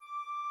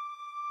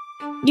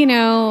You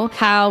know,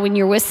 how when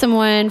you're with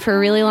someone for a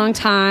really long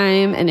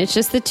time and it's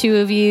just the two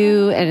of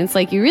you and it's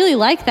like you really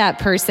like that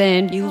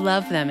person. You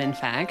love them, in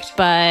fact.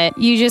 But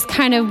you just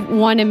kind of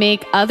want to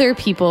make other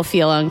people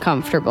feel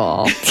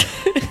uncomfortable.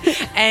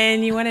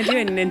 And you want to do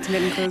it in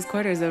intimate and close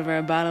quarters over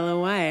a bottle of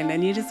wine.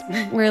 And you just...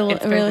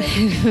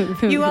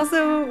 You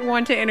also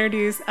want to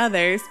introduce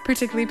others,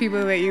 particularly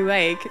people that you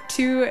like,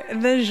 to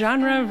the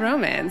genre of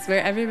romance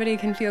where everybody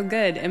can feel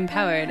good,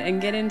 empowered,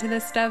 and get into the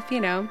stuff,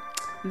 you know,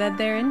 that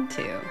they're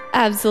into.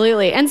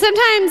 Absolutely. And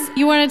sometimes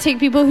you want to take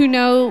people who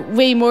know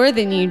way more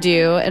than you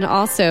do and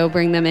also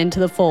bring them into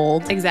the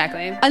fold.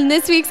 Exactly. On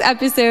this week's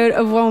episode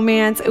of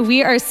Womance,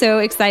 we are so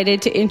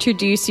excited to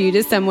introduce you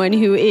to someone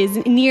who is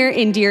near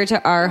and dear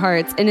to our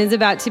hearts and is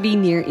about to be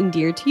near and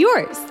dear to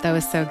yours. That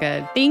was so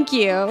good. Thank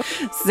you.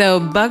 So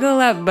buckle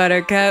up,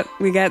 Buttercup.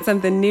 We got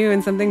something new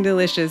and something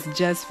delicious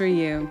just for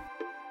you.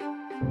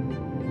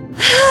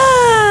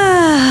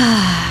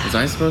 Was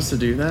I supposed to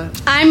do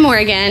that? I'm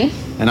Morgan.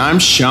 And I'm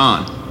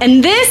Sean.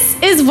 And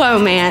this is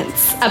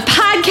Womance, a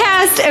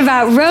podcast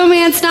about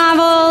romance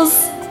novels.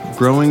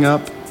 Growing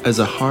up as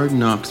a Hard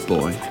Knocks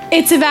boy.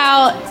 It's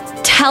about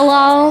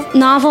tell-all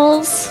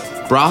novels.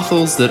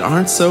 Brothels that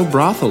aren't so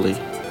brothely.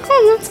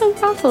 Oh, not so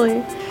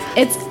brothely.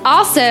 It's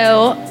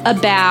also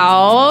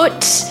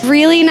about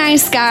really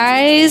nice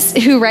guys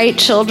who write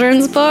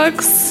children's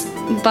books,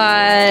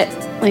 but...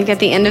 like, at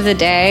the end of the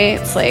day,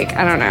 it's like,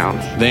 I don't know.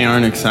 They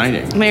aren't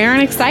exciting. They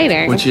aren't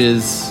exciting. Which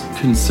is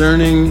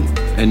concerning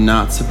and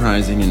not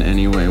surprising in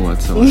any way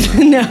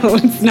whatsoever. No,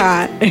 it's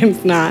not.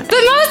 It's not.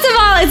 But most of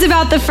all, it's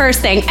about the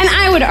first thing. And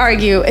I would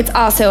argue it's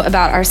also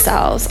about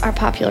ourselves, our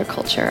popular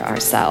culture,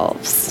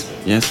 ourselves.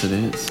 Yes, it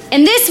is.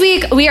 And this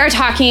week, we are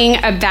talking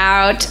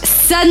about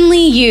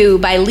Suddenly You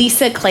by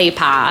Lisa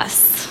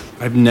Kleypas.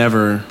 I've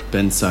never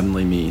been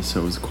suddenly me,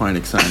 so it was quite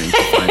exciting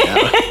to find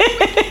out.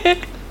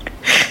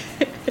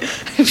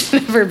 I've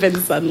never been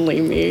suddenly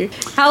me.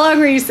 How long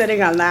were you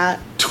sitting on that?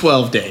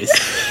 12 days.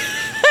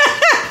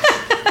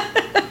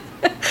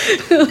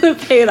 It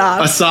paid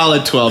off. A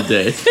solid 12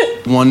 days.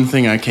 One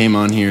thing I came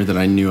on here that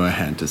I knew I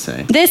had to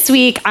say. This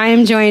week, I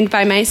am joined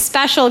by my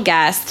special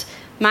guest,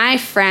 my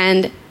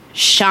friend,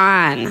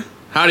 Sean.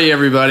 Howdy,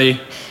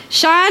 everybody.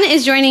 Sean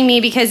is joining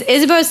me because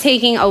Isabeau's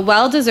taking a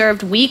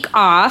well-deserved week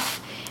off,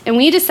 and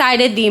we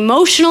decided the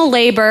emotional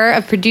labor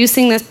of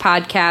producing this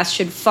podcast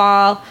should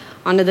fall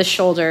onto the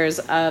shoulders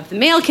of the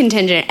male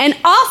contingent. And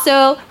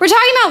also, we're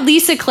talking about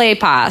Lisa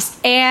Kleypas.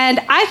 And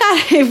I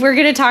thought if we're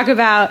going to talk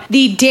about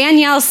the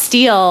Danielle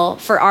Steel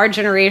for our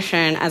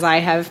generation, as I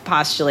have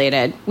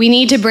postulated, we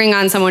need to bring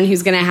on someone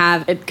who's going to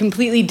have a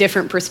completely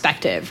different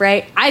perspective,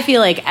 right? I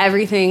feel like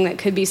everything that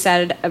could be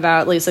said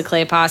about Lisa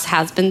Kleypas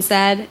has been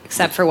said,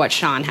 except for what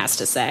Sean has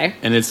to say.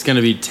 And it's going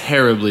to be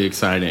terribly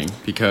exciting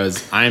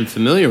because I'm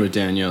familiar with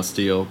Danielle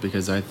Steel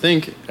because I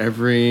think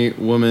every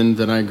woman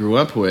that I grew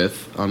up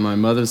with on my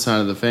mother's side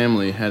of the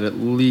family had at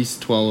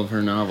least 12 of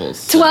her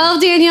novels.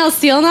 12 Danielle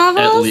Steel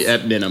novels?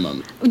 At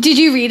minimum. Did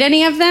you read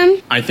any of them?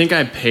 I think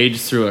I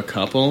paged through a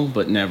couple,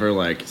 but never,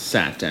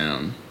 sat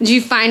down. Did you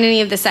find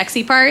any of the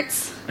sexy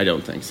parts? I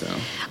don't think so.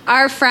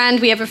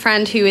 We have a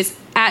friend who is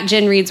at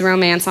Jen Reads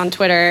Romance on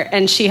Twitter,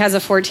 and she has a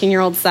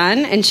 14-year-old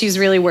son, and she's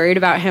really worried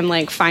about him,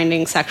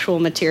 finding sexual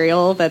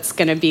material that's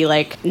going to be,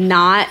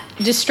 not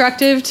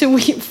destructive to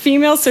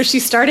females, so she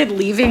started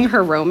leaving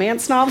her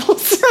romance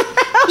novels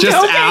just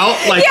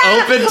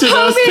open to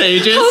those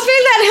pages?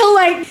 Hoping that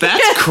he'll,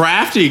 That's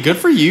crafty. Good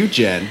for you,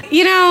 Jen.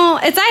 You know,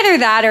 it's either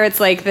that or it's,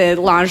 the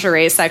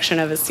lingerie section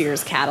of a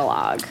Sears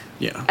catalog.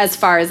 Yeah. As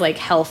far as,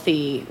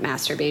 healthy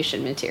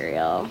masturbation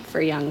material for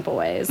young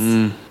boys.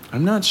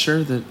 I'm not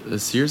sure that a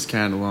Sears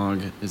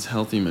catalog is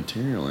healthy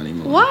material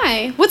anymore.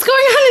 Why? What's going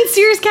on in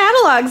Sears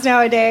catalogs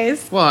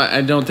nowadays? Well,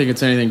 I don't think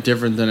it's anything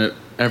different than it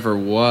ever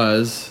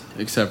was,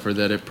 except for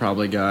that it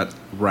probably got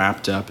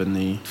wrapped up in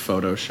the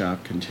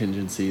Photoshop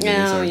contingency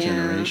that is our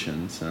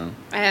generation. So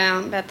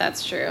I bet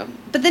that's true.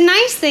 But the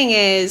nice thing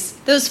is,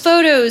 those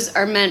photos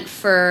are meant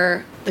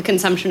for the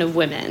consumption of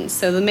women.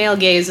 So the male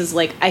gaze is,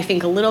 I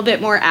think, a little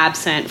bit more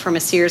absent from a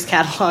Sears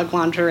catalog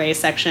lingerie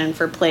section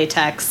for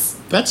Playtex.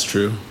 That's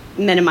true.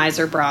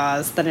 Minimizer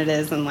bras than it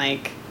is in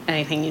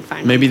anything you'd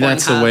find. Maybe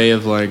that's a way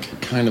of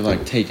kind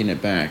of taking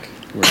it back.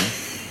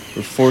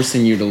 We're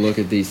forcing you to look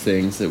at these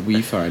things that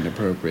we find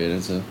appropriate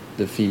as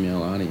the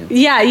female audience.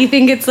 Yeah, you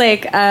think it's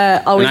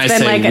always and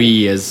been I say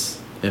we as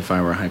if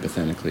I were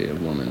hypothetically a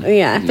woman.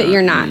 Yeah, but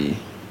you're not.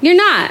 You're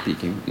not.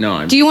 Speaking. No,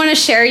 I'm. Do you want to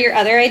share your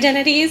other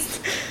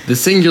identities? The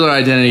singular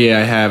identity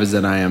I have is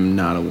that I am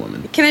not a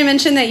woman. Can I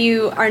mention that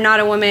you are not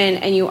a woman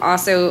and you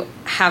also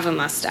have a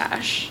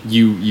mustache?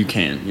 You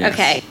can, yes.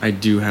 Okay. I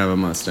do have a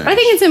mustache. I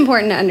think it's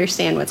important to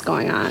understand what's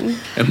going on.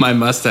 And my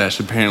mustache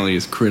apparently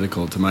is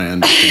critical to my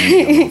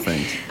understanding of all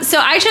things. So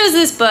I chose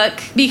this book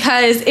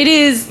because it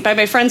is, by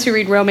my friends who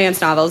read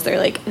romance novels,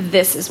 they're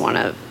this is one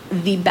of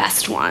the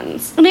best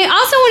ones. And I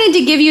also wanted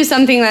to give you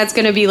something that's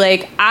going to be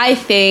like, I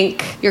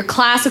think your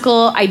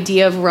classical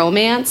idea of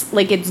romance,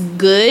 like it's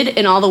good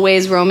in all the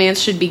ways romance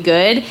should be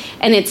good,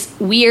 and it's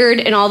weird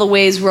in all the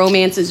ways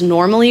romance is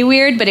normally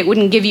weird, but it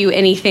wouldn't give you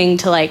anything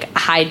to like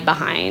hide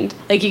behind.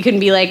 Like you couldn't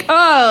be like,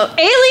 oh,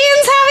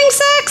 aliens having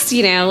sex?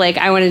 You know, like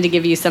I wanted to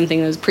give you something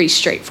that was pretty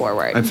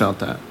straightforward. I felt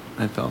that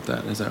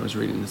as I was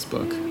reading this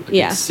book. Like,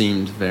 yeah. It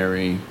seemed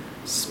very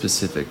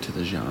specific to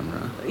the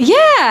genre.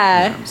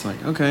 Yeah. I was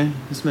like, okay,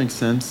 this makes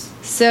sense.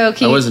 So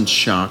I wasn't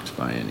shocked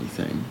by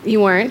anything.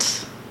 You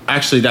weren't?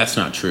 Actually, that's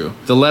not true.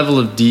 The level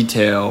of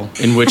detail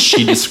in which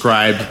she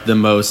described the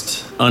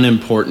most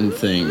unimportant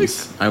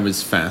things, I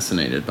was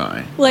fascinated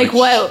by. Like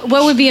what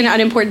would be an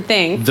unimportant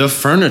thing? The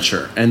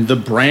furniture and the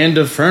brand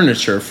of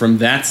furniture from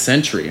that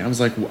century. I was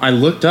like, I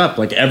looked up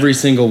like every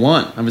single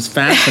one. I was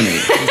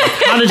fascinated. I was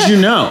like, how did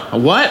you know?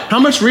 What? How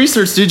much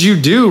research did you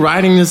do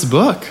writing this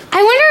book?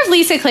 I wonder if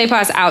Lisa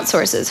Kleypas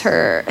outsources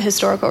her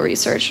historical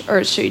research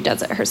or she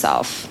does it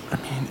herself. I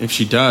mean, if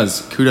she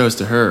does, kudos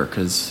to her,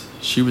 because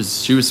she was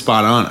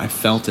spot on. I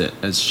felt it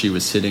as she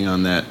was sitting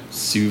on that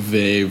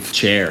Suv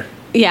chair.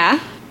 Yeah.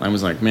 I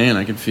was like, man,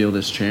 I can feel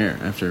this chair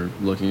after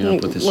looking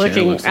up what this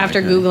chair looks after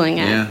like. Googling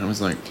it. Yeah, I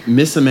was like,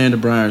 Miss Amanda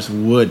Byers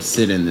would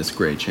sit in this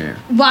gray chair.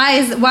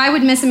 Why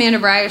would Miss Amanda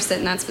Byers sit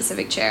in that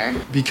specific chair?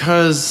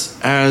 Because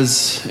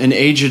as an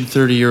aged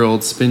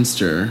 30-year-old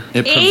spinster...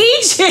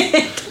 Aged?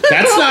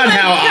 That's not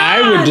how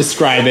I would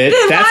describe it.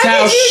 Then that's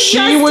how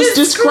she was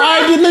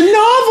described in the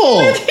novel.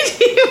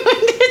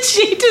 When did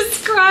she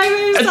describe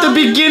herself? At the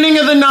beginning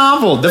of the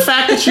novel. The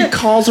fact that she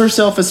calls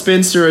herself a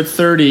spinster at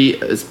 30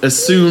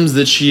 assumes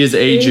that she is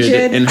aged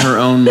in her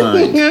own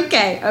mind.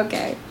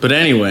 Okay. But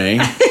anyway,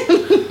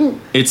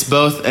 it's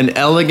both an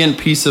elegant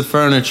piece of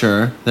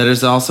furniture that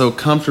is also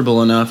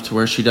comfortable enough to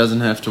where she doesn't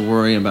have to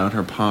worry about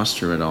her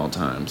posture at all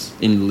times.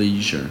 In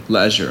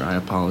leisure, I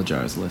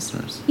apologize,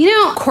 listeners. You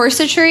know,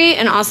 corsetry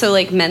and also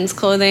like men's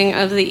clothing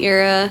of the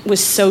era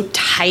was so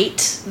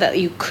tight that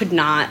you could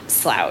not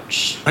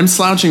slouch. I'm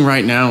slouching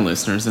right now,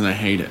 listeners, and I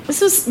hate it.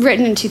 This was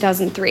written in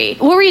 2003.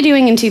 What were you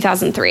doing in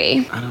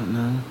 2003? I don't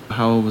know.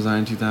 How old was I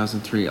in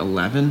 2003?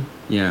 11?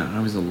 Yeah, I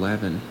was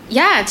 11.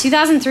 Yeah,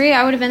 2003,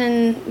 I would have been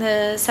in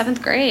the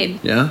 7th grade.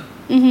 Yeah?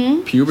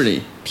 Mm-hmm.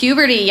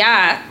 Puberty,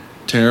 yeah.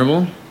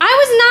 Terrible?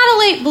 I was not a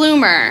late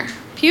bloomer.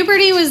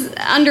 Puberty was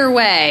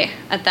underway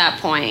at that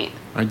point.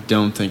 I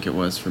don't think it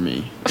was for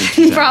me. At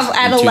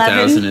 11?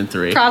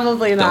 2003.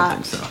 Probably not.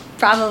 Don't think so.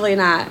 Probably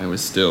not. I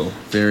was still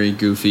very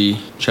goofy,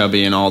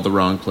 chubby in all the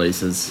wrong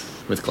places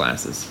with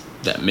glasses.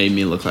 That made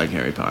me look like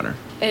Harry Potter.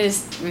 It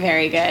is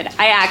very good.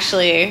 I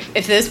actually,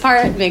 if this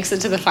part makes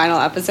it to the final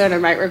episode, I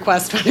might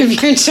request one of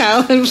your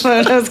childhood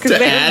photos because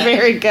they're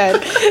very good.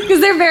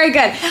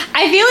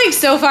 I feel like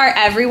so far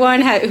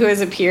everyone who has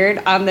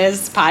appeared on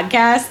this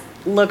podcast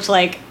looked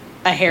like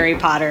a Harry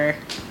Potter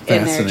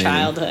in their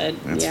childhood.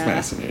 That's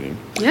fascinating.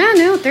 Yeah,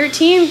 no,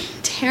 13,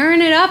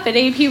 tearing it up at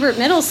A. Hubert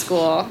Middle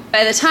School.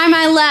 By the time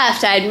I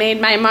left, I'd made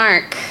my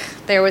mark.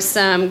 There was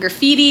some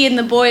graffiti in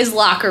the boys'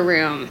 locker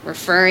room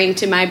referring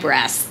to my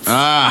breasts.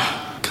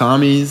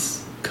 Commies.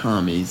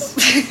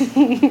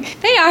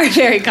 They are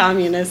very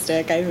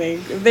communistic, I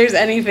think. If there's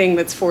anything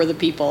that's for the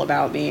people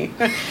about me.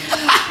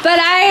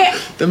 But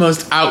the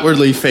most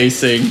outwardly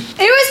facing. It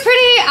was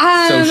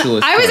pretty,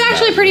 socialist. I was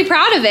actually pretty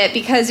proud of it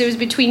because it was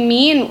between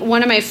me and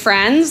one of my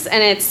friends,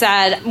 and it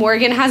said,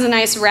 Morgan has a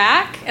nice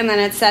rack, and then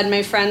it said,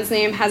 my friend's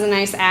name has a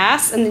nice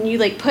ass, and then you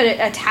like put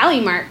a tally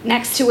mark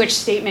next to which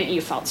statement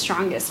you felt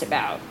strongest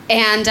about.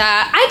 And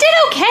I did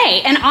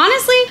okay. And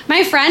honestly,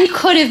 my friend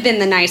could have been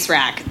the nice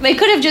rack. They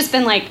could have just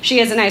been like, she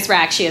has a nice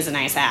rack, she has a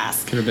nice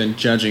ass. Could have been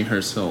judging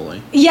her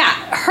solely. Yeah,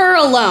 her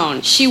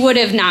alone. She would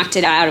have knocked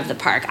it out of the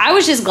park. I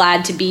was just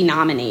glad to be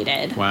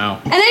nominated. Wow.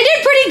 And I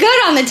did pretty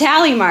good on the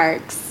tally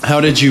marks. How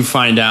did you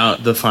find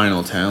out the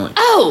final tally?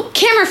 Oh,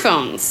 camera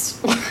phones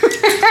were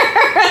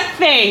a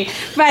thing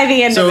by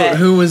the end of it. So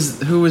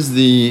who was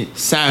the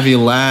savvy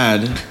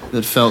lad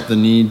that felt the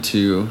need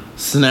to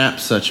snap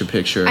such a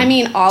picture? I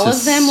mean, all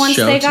of them once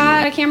they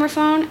got a camera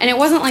phone. And it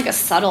wasn't like a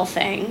subtle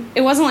thing.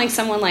 It wasn't like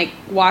someone like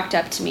walked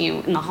up to me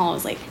in the hall and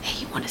was like,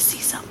 hey, you want to see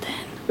something?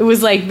 It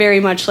was like very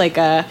much like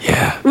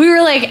yeah. We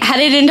were like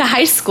headed into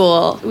high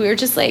school. We were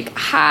just like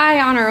high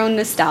on our own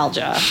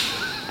nostalgia,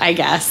 I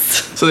guess.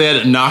 So they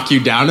had to knock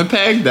you down a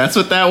peg? That's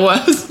what that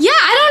was? Yeah,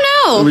 I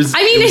don't know.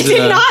 It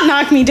did not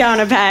knock me down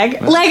a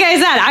peg. Like I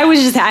said, I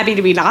was just happy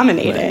to be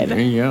nominated. There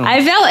you go.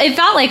 It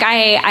felt like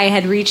I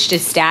had reached a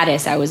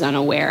status I was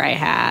unaware I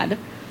had.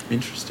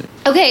 Interesting.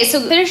 Okay,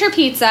 so finish your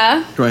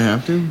pizza. Do I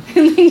have to?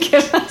 And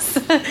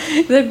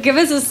then give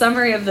us a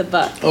summary of the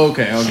book.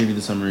 Okay, I'll give you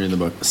the summary of the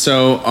book.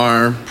 So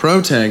our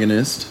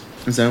protagonist,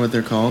 is that what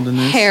they're called in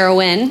this?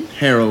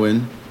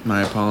 Heroine.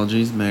 My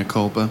apologies, mea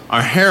culpa.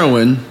 Our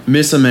heroine,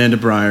 Miss Amanda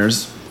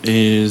Byers,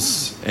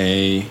 is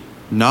a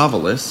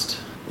novelist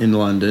in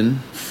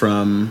London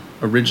from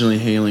originally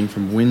hailing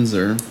from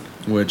Windsor,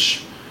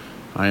 which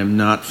I am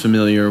not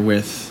familiar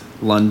with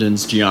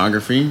London's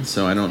geography,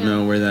 so I don't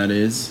know where that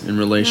is in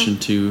relation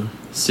to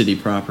city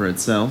proper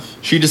itself.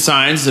 She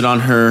decides that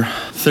on her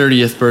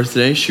 30th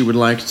birthday, she would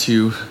like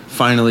to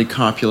finally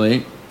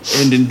copulate.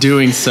 And in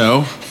doing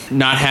so,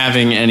 not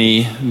having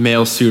any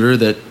male suitor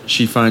that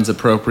she finds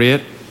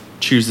appropriate,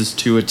 chooses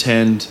to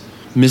attend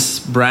Miss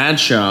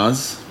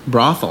Bradshaw's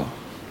brothel.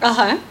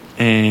 Uh-huh.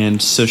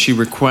 And so she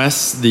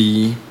requests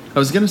I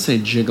was going to say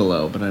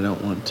gigolo, but I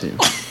don't want to.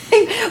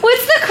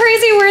 What's the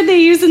crazy word they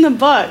use in the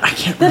book? I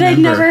can't that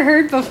remember. I'd never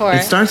heard before.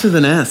 It starts with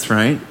an S,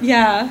 right?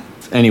 Yeah.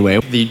 Anyway,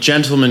 the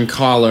gentleman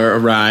caller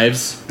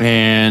arrives,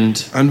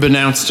 and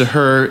unbeknownst to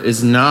her,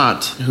 is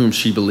not whom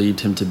she believed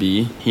him to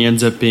be. He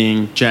ends up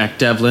being Jack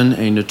Devlin,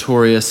 a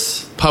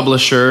notorious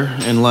publisher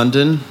in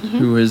London,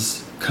 who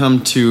has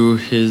come to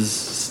his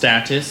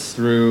status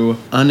through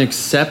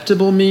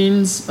unacceptable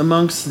means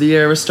amongst the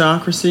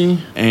aristocracy,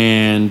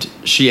 and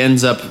she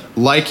ends up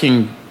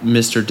liking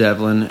Mr.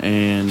 Devlin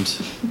and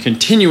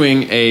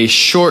continuing a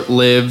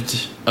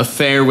short-lived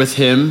affair with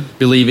him,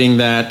 believing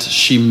that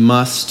she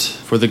must,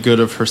 for the good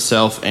of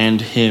herself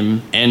and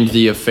him, end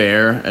the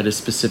affair at a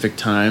specific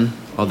time,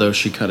 although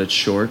she cut it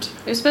short.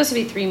 It was supposed to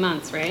be 3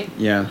 months, right?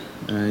 Yeah,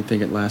 I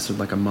think it lasted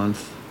like a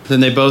month. Then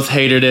they both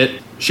hated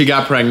it. She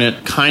got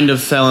pregnant, kind of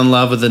fell in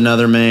love with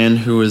another man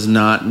who was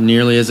not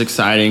nearly as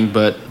exciting,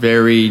 but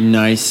very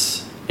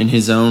nice in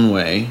his own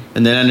way,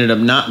 and then ended up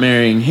not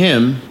marrying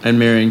him and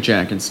marrying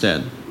Jack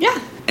instead. Yeah.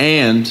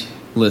 And,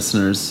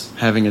 listeners,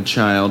 having a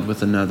child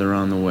with another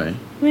on the way.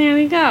 There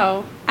we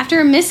go. After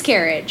a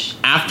miscarriage.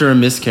 After a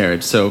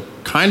miscarriage, so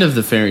kind of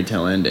the fairy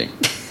tale ending.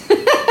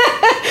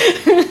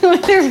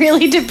 With a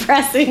really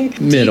depressing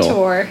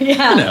detour.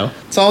 Yeah. You know,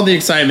 it's all the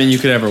excitement you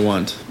could ever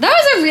want. That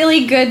was a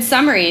really good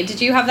summary.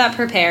 Did you have that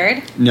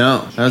prepared?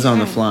 No, that was on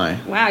the fly.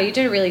 Wow, you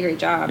did a really great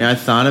job. Yeah, I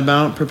thought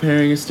about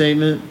preparing a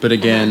statement, but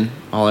again,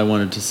 all I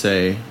wanted to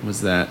say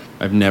was that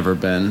I've never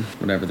been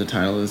whatever the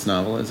title of this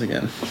novel is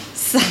again.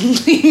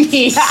 Suddenly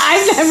me.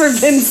 I've never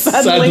been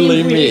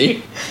suddenly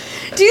me.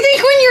 Do you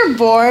think when you're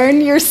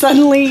born, you're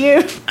suddenly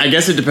you? I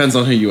guess it depends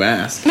on who you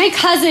ask. My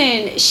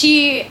cousin,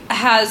 she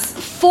has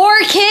 4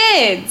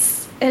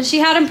 kids, and she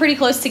had them pretty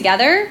close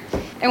together.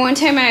 And one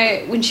time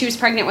when she was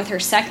pregnant with her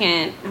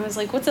second, I was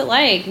like, what's it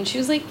like? And she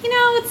was like,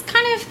 it's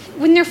kind of,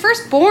 when they're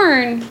first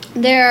born,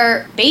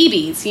 they're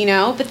babies,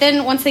 But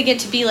then once they get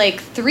to be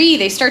like 3,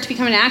 they start to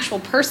become an actual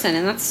person.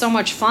 And that's so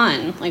much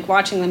fun, like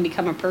watching them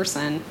become a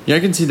person. Yeah, I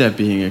can see that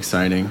being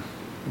exciting.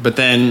 But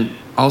then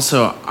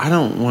also, I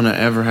don't want to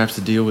ever have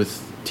to deal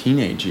with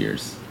teenage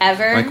years.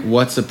 Ever? Like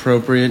what's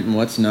appropriate and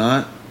what's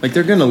not. Like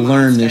they're going to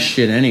learn this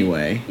shit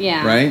anyway.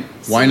 Yeah. Right?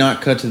 Why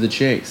not cut to the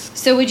chase?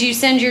 So would you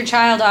send your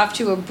child off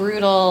to a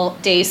brutal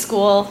day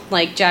school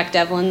like Jack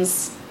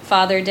Devlin's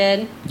father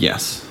did?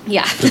 Yes.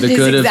 Yeah. For the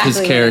good of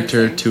his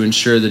character, to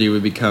ensure that he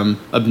would become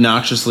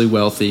obnoxiously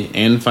wealthy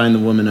and find the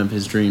woman of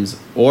his dreams,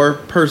 or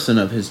person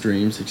of his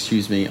dreams,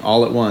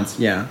 all at once.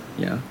 Yeah.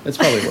 It's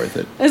probably worth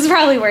it. It's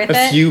probably worth it.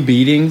 A few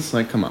beatings,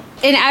 like, come on.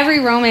 In every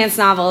romance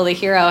novel, the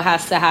hero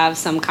has to have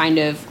some kind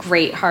of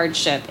great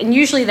hardship. And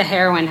usually the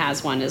heroine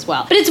has one as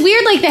well. But it's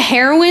weird, like, the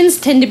heroines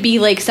tend to be,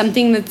 like,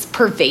 something that's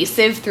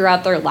pervasive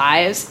throughout their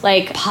lives.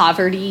 Like,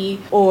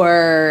 poverty,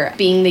 or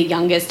being the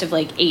youngest of,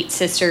 like, 8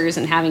 sisters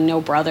and having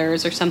no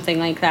brothers or something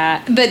like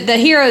that. But the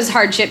hero's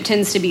hardship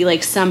tends to be,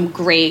 like, some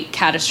great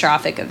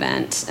catastrophic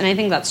event. And I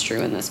think that's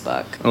true in this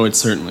book. Oh, it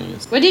certainly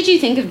is. What did you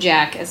think of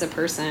Jack as a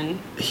person?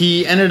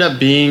 He ended up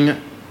being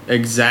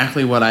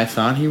exactly what I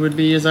thought he would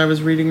be as I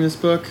was reading this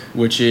book,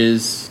 which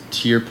is,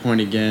 to your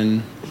point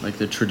again, like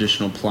the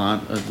traditional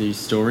plot of these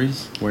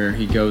stories, where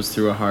he goes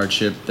through a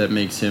hardship that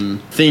makes him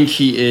think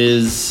he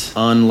is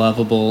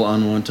unlovable,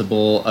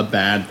 unwantable, a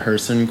bad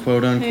person,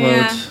 quote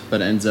unquote, but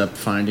ends up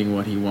finding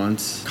what he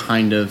wants,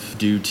 kind of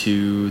due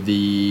to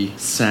the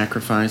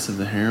sacrifice of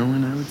the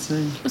heroine, I would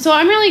say. So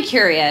I'm really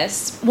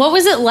curious, what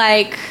was it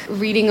like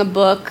reading a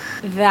book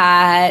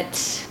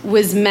that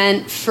was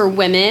meant for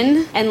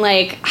women, and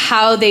like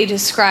how they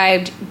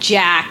described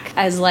Jack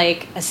as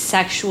like a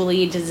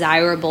sexually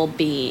desirable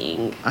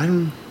being?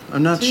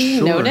 I'm not sure. Did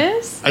you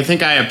notice? I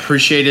think I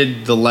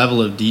appreciated the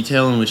level of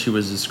detail in which he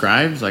was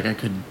described. Like, I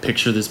could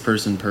picture this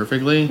person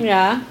perfectly.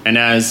 Yeah. And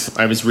as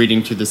I was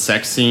reading through the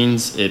sex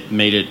scenes, it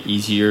made it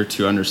easier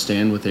to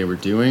understand what they were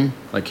doing.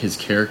 Like, his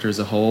character as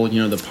a whole.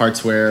 The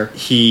parts where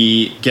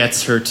he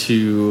gets her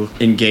to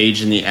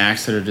engage in the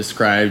acts that are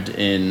described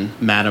in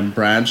Madame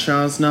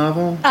Bradshaw's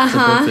novel. The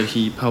book that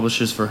he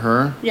publishes for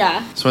her.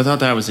 Yeah. So I thought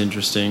that was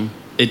interesting.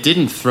 It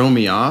didn't throw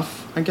me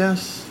off, I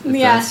guess. If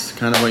that's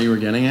kind of what you were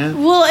getting at.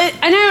 Well,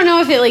 and I don't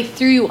know if it like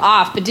threw you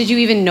off, but did you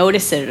even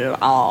notice it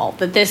at all?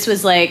 That this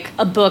was like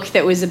a book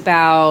that was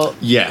about...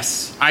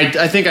 Yes,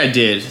 I think I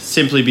did,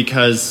 simply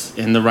because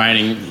in the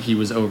writing he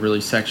was overly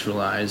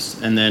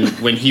sexualized, and then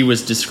when he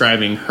was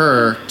describing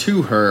her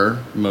to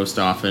her most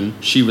often,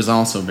 she was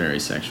also very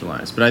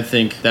sexualized. But I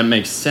think that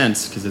makes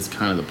sense because it's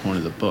kind of the point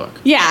of the book.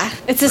 Yeah,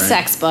 it's a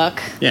sex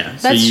book. Yeah,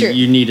 that's true.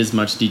 You need as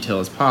much detail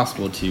as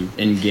possible to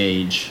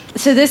engage.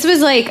 So this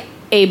was like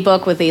a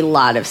book with a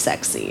lot of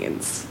sex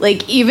scenes.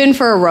 Like, even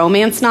for a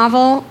romance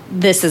novel,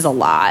 this is a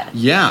lot.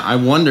 Yeah, I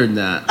wondered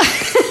that.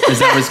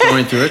 as I was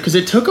going through it, because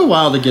it took a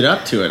while to get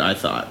up to it, I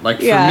thought. Like,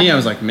 for me, I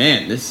was like,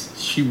 man,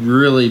 she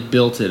really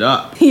built it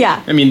up.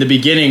 Yeah. I mean, the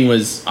beginning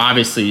was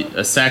obviously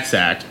a sex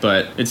act,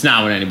 but it's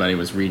not what anybody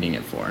was reading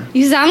it for.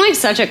 You sound like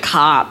such a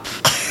cop.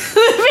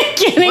 The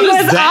beginning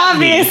was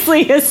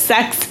obviously a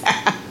sex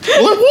act.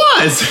 Well, it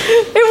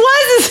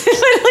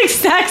was. Like,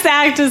 sex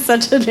act is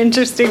such an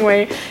interesting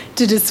way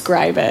to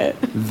describe it.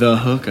 The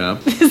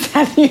hookup. Is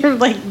that your,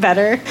 like,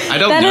 better? I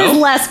don't know. That is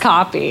less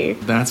copy.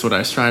 That's what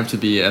I strive to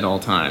be at all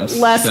times.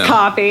 Less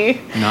copy.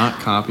 Not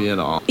copy at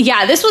all.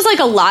 Yeah, this was like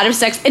a lot of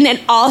sex, and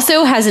it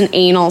also has an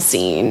anal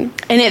scene.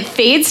 And it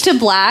fades to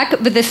black,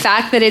 but the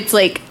fact that it's,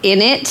 like, in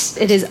it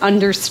is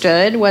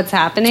understood what's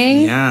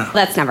happening. Yeah.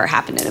 That's never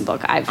happened in a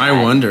book I've read.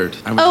 I wondered.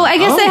 I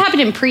guess that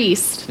happened in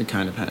Priest. It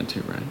kind of had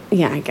to, right?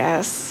 Yeah, I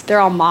guess. They're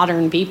all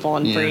modern people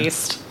in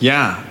Priest.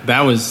 Yeah,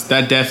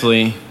 that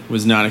definitely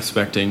was not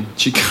expecting.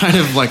 She kind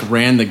of like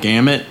ran the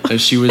gamut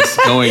as she was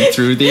going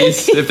through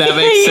these, if that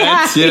makes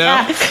sense, you know?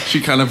 Yeah. She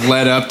kind of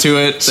led up to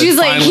it. She's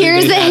like,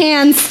 here's the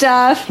hand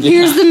stuff.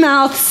 Here's the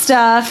mouth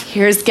stuff.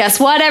 Here's, guess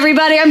what,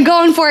 everybody? I'm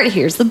going for it.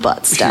 Here's the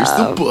butt stuff.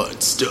 Here's the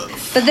butt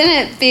stuff. But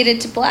then it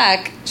faded to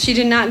black. She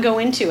did not go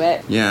into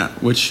it. Yeah,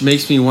 which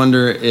makes me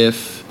wonder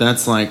if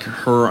that's like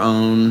her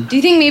own... Do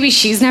you think maybe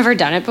she's never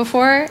done it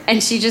before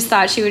and she just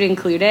thought she would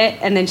include it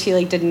and then she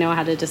like didn't know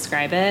how to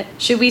describe it?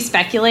 Should we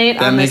speculate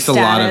on the status? That makes a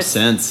lot of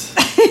sense.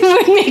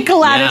 It would make a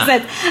lot of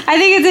sense. I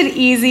think it's an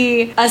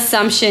easy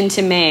assumption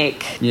to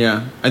make.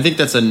 Yeah, I think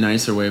that's a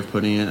nicer way of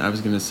putting it. I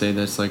was going to say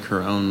that's like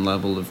her own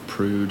level of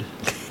prude.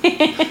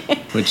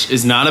 Which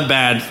is not a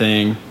bad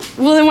thing.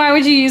 Well, then why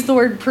would you use the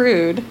word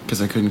prude?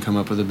 Because I couldn't come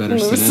up with a better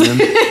synonym.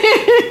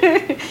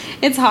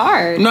 It's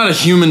hard. I'm not a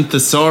human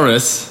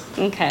thesaurus.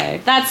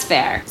 Okay, that's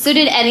fair. So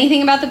did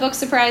anything about the book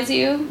surprise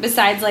you,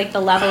 besides like the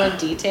level of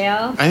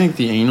detail? I think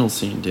the anal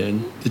scene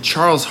did. The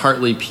Charles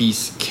Hartley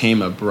piece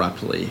came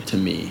abruptly to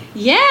me.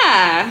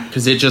 Yeah.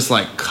 Because it just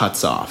like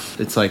cuts off.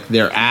 It's like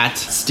they're at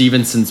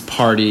Stevenson's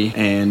party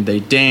and they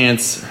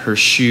dance, her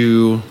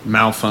shoe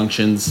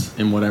malfunctions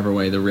in whatever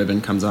way, the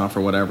ribbon comes off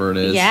or whatever it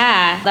is.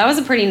 Yeah, that was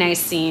a pretty nice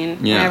scene.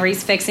 Yeah. Whenever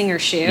he's fixing her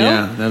shoe.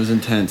 Yeah, that was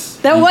intense.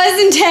 That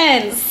was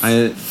intense.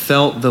 I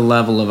felt the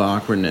level of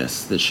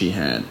awkwardness that she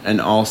had,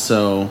 and also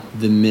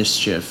the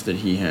mischief that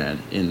he had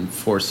in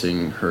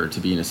forcing her to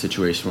be in a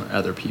situation where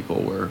other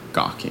people were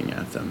gawking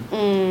at them.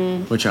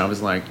 Which I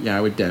was like, yeah,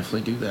 I would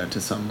definitely do that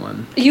to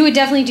someone. You would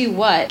definitely do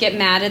what? Get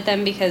mad at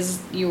them because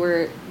you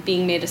were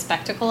being made a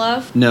spectacle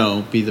of?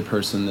 No, be the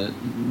person that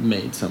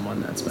made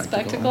someone that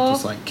spectacle.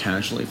 Just like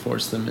casually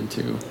force them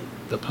into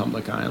the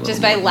public eye a little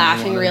just by more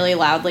laughing really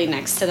loudly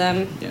next to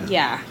them.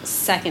 Yeah.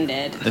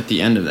 Seconded. At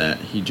the end of that,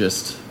 he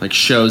just like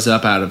shows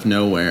up out of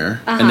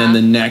nowhere, and then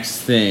the next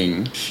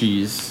thing,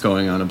 she's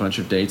going on a bunch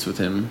of dates with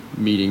him,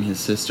 meeting his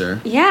sister.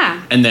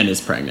 Yeah. And then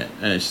is pregnant,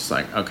 and it's just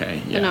like,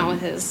 okay, yeah, but not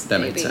with his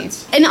that baby. makes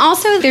sense. And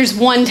also, there's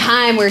one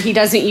time where he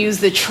doesn't use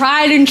the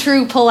tried and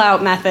true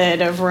pull-out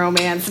method of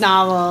romance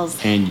novels,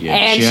 and she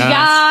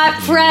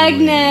got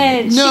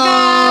pregnant. No! She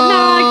got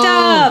knocked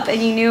up,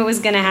 and you knew it was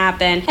going to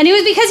happen. And it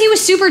was because he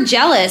was super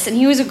jealous and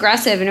he was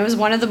aggressive, and it was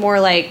one of the more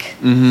like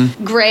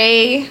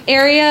gray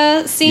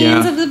area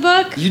scenes of the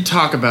book. You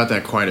talk about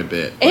that quite a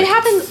bit. It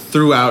happens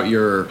throughout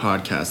your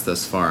podcast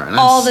thus far, and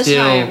all I'm the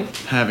still time.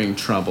 Having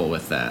trouble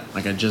with that.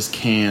 Like, I just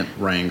can't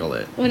wrangle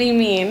it. What do you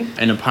mean?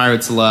 In A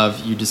Pirate's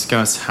Love, you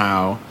discuss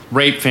how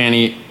rape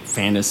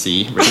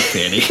fantasy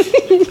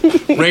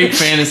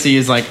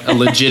is like a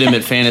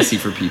legitimate fantasy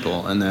for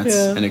people, and that's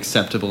an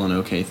acceptable and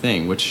okay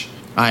thing, which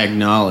I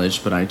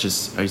acknowledge, but I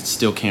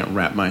still can't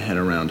wrap my head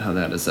around how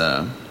that is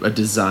a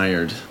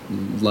desired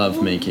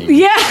love making.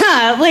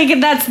 Yeah, like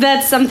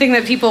that's something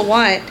that people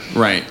want.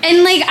 Right.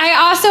 And like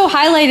I also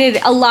highlighted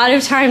a lot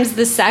of times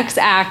the sex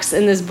acts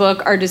in this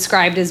book are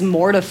described as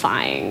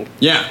mortifying.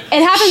 Yeah.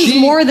 It happens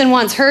more than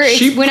once.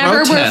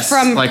 Whenever we're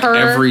from like her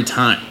every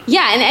time.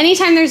 Yeah, and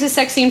anytime there's a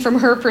sex scene from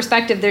her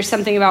perspective, there's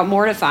something about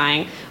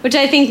mortifying, which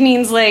I think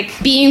means like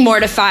being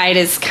mortified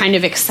is kind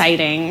of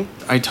exciting.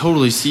 I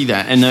totally see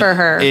that. And for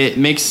her. It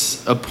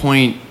makes a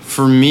point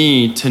for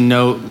me to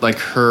note like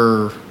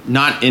her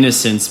not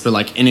innocence but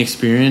like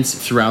inexperience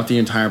throughout the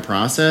entire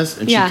process,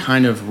 and she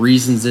kind of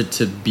reasons it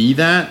to be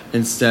that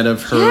instead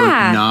of her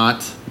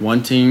not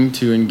wanting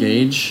to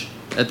engage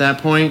at that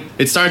point.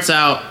 It starts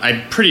out,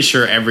 I'm pretty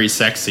sure, every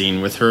sex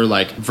scene with her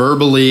like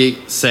verbally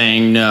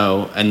saying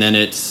no, and then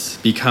it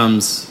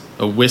becomes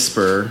a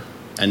whisper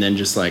and then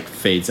just like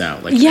fades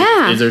out. Like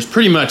there's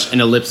pretty much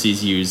an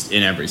ellipses used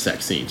in every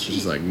sex scene.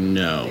 She's like,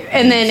 no.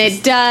 And then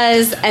it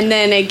does, and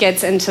then it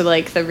gets into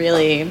like the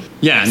really and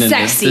then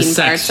the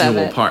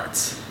sexual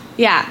parts.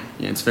 Yeah,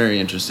 it's very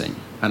interesting.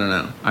 I don't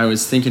know. I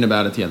was thinking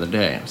about it the other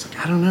day. I was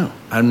like, I don't know.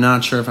 I'm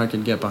not sure if I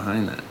could get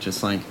behind that.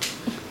 Just like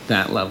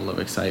that level of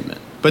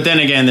excitement. But then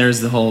again, there's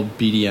the whole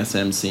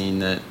BDSM scene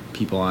that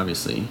people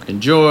obviously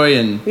enjoy,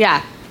 and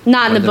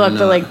not in the book,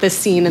 but like the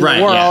scene in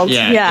the world.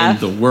 Yeah, in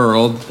the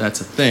world, that's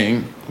a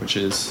thing. which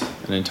is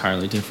an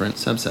entirely different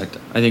subsect.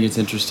 I think it's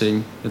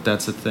interesting that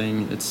that's a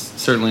thing. It's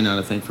certainly not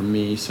a thing for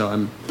me, so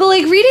I'm... But,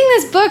 like, reading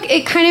this book,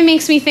 it kind of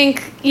makes me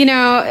think, you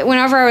know,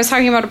 whenever I was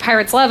talking about A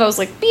Pirate's Love, I was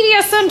like,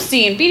 BDSM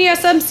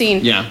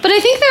scene. Yeah. But I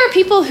think there are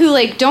people who,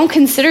 like, don't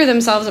consider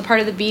themselves a part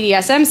of the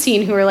BDSM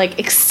scene who are, like,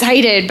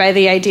 excited by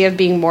the idea of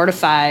being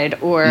mortified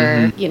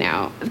or, you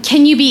know,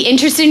 can you be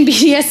interested in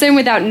BDSM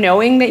without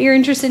knowing that you're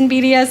interested in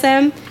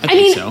BDSM? I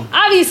mean, so.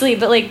 Obviously,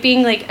 but, like,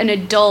 being, like, an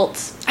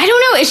adult... I don't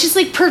know, it's just,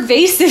 like,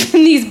 pervasive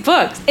in these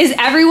books. Is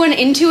everyone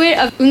into it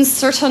of un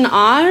certain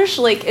âge?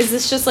 Like, is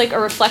this just, like, a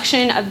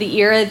reflection of the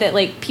era that,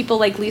 like, people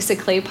like Lisa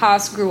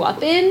Kleypas grew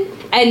up in?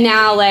 And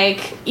now,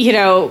 like, you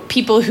know,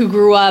 people who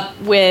grew up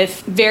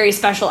with very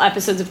special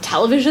episodes of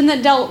television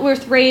that dealt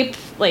with rape,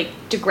 like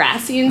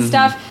Degrassi and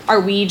stuff,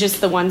 are we just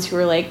the ones who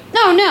are like,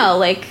 no,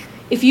 like,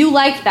 if you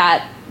like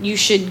that, you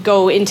should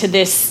go into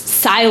this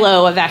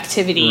silo of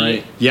activity?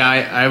 Right. Yeah,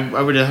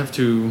 I would have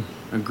to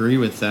agree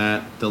with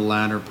that, the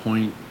latter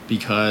point,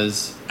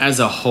 because as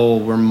a whole,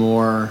 we're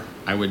more,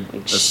 I would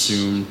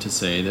assume to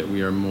say that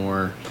we are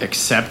more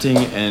accepting,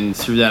 and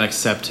through that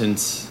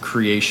acceptance,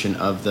 creation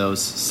of those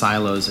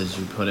silos, as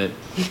you put it,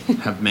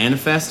 have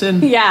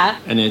manifested. Yeah.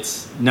 And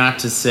it's not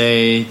to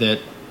say that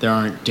there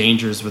aren't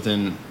dangers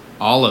within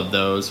all of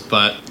those,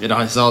 but it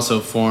has also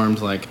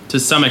formed, like,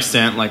 to some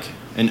extent, like,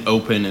 an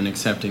open and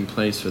accepting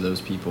place for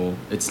those people.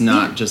 It's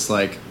not just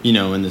like, you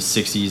know, in the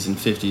 60s and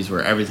 50s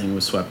where everything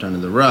was swept under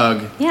the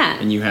rug. Yeah.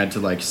 And you had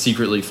to, like,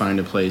 secretly find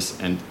a place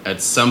and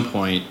at some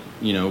point,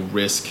 you know,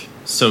 risk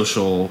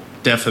social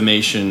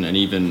defamation and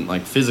even,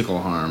 like, physical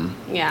harm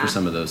for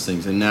some of those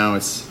things. And now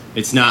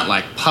it's not,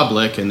 like,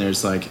 public and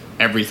there's, like,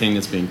 everything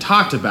that's being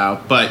talked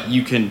about, but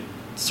you can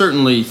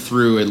certainly,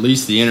 through at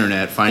least the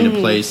internet, find a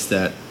place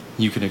that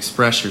you can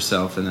express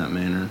yourself in that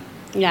manner.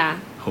 Yeah.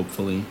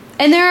 Hopefully.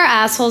 And there are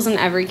assholes in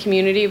every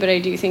community, but I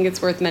do think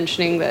it's worth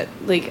mentioning that,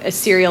 like, a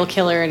serial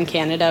killer in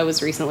Canada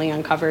was recently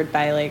uncovered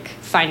by, like,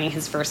 finding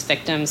his first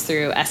victims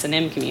through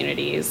S&M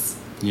communities.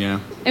 Yeah.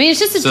 I mean, it's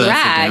just a drag.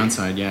 That's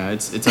the downside, yeah.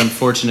 It's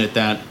unfortunate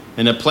that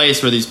in a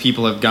place where these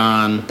people have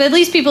gone... But at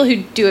least people who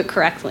do it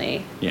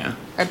correctly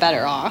are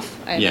better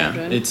off, I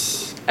imagine.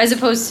 It's... As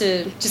opposed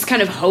to just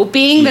kind of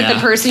hoping that the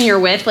person you're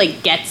with,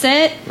 like, gets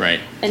it.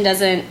 Right. And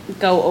doesn't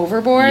go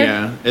overboard.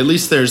 Yeah. At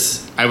least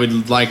there's, I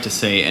would like to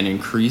say, an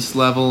increased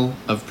level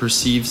of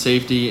perceived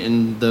safety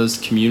in those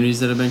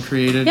communities that have been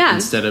created. Yeah.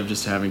 Instead of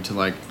just having to,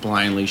 like,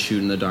 blindly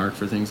shoot in the dark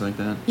for things like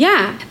that.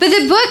 Yeah. But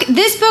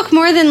this book,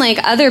 more than, like,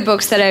 other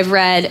books that I've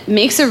read,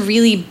 makes a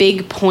really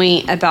big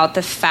point about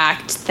the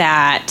fact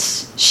that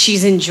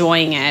she's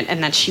enjoying it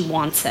and that she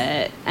wants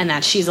it and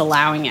that she's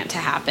allowing it to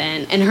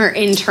happen in her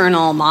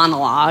internal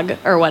monologue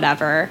or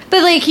whatever.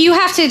 But, like, you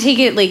have to take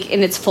it, like,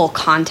 in its full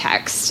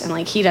context, and,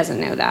 like, he doesn't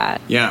know that.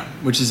 Yeah,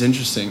 which is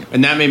interesting.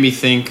 And that made me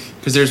think,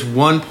 because there's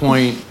one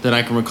point that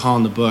I can recall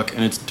in the book,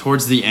 and it's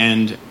towards the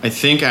end, I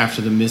think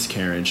after the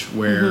miscarriage,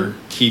 where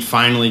he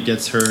finally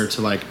gets her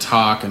to, like,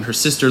 talk, and her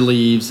sister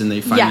leaves, and they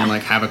finally,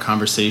 like, have a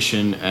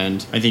conversation,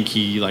 and I think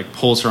he, like,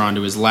 pulls her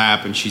onto his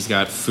lap, and she's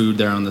got food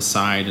there on the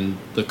side, and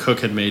the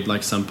cook had made,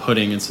 like, some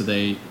pudding, and so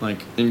they,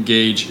 like,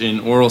 engage in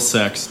oral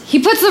sex. He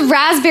puts the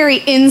raspberry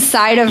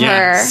inside of her.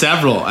 Yeah,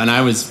 several, and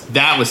that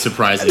was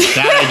surprising.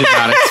 That I did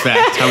not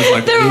expect. I was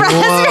like, the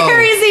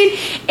raspberry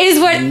scene is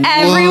what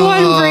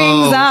everyone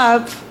brings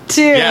up,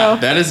 too. Yeah,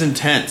 that is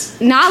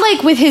intense. Not,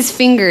 like, with his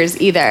fingers,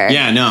 either.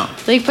 Yeah, no.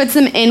 Like, puts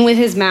them in with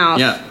his mouth.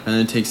 Yeah, and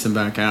then takes them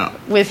back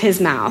out. With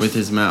his mouth. With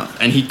his mouth.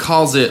 And he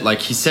calls it, like,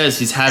 he says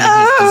he's having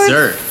his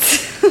dessert.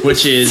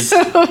 Which is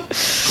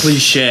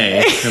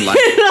cliche. And, like,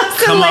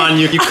 come on,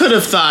 you could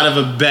have thought of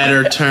a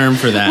better term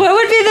for that. What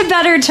would be the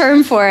better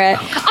term for it?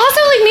 Also,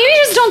 like, maybe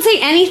just don't say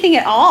anything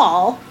at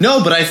all.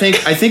 No, but I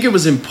think it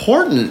was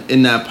important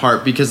in that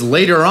part, because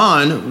later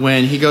on,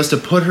 when he goes to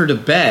put her to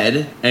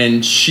bed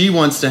and she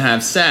wants to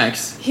have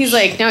sex, he's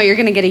like, no, you're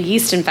going to get a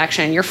yeast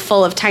infection. You're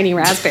full of tiny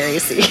raspberry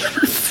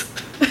seeds.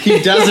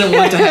 He doesn't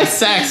want to have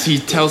sex. He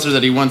tells her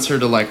that he wants her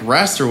to, like,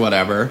 rest or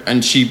whatever.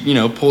 And she, you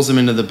know, pulls him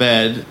into the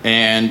bed.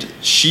 And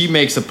she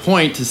makes a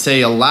point to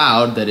say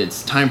aloud that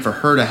it's time for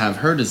her to have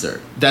her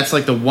dessert. That's,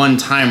 like, the one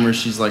time where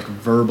she's, like,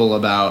 verbal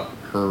about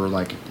her,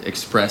 like,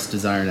 expressed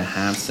desire to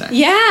have sex.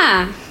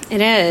 Yeah, it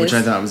is. Which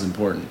I thought was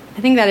important.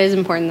 I think that is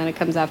important that it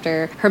comes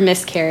after her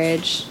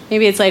miscarriage.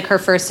 Maybe it's, like, her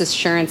first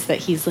assurance that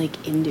he's,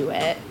 like, into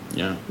it.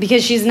 Yeah.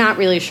 Because she's not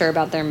really sure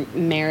about their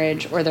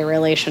marriage or their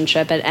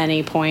relationship at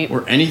any point.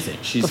 Or anything.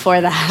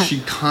 Before that. She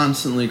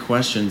constantly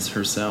questions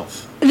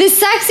herself. The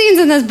sex scenes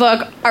in this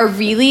book are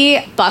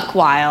really buck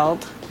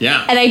wild.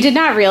 Yeah. And I did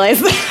not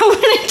realize that when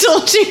I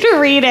told you to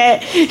read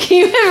it.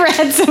 You have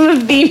read some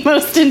of the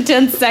most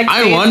intense sex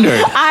scenes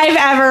I've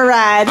ever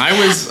read. I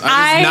was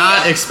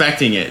not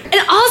expecting it.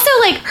 And also,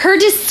 like, her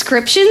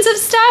descriptions of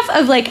stuff,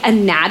 of, like,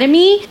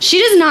 anatomy, she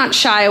does not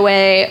shy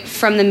away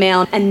from the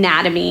male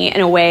anatomy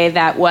in a way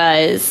that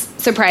was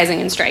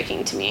surprising and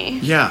striking to me.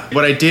 Yeah.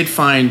 What I did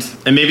find,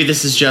 and maybe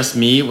this is just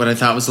me, what I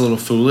thought was a little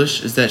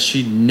foolish, is that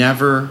she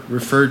never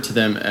referred to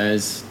them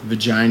as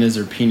vaginas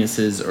or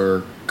penises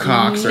or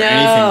buttocks or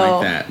anything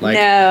like that. Like,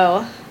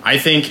 no. I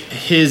think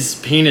his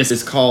penis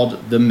is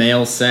called the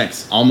male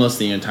sex almost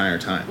the entire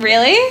time.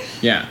 Really?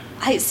 Yeah.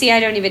 I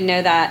don't even know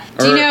that.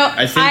 Do you know?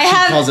 I think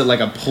she calls it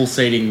like a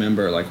pulsating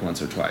member like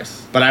once or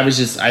twice. But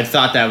I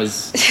thought that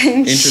was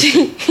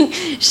interesting.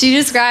 She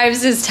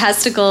describes his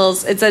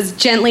testicles. It says,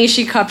 gently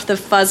she cupped the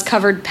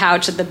fuzz-covered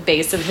pouch at the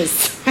base of his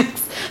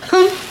sex.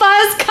 A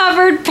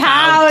fuzz-covered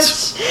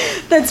pouch.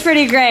 That's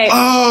pretty great.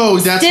 Oh,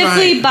 that's right.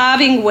 Stiffly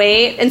bobbing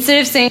weight. Instead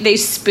of saying they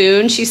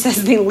spoon, she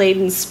says they laid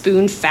in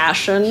spoon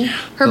fashion.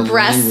 Her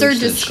breasts are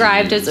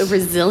described as a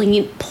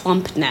resilient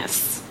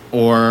plumpness.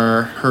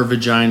 Or her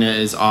vagina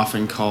is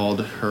often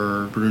called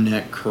her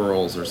brunette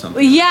curls or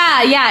something.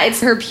 Yeah,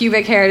 it's her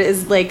pubic hair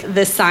is like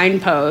the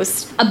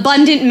signpost.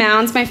 Abundant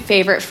mounds, my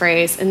favorite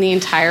phrase in the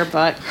entire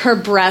book. Her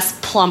breasts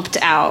plumped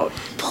out.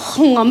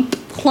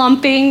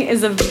 Plumping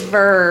is a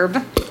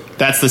verb.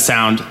 That's the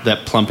sound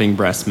that plumping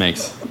breast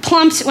makes.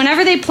 Plumped,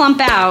 whenever they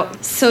plump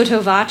out,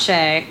 sotto voce.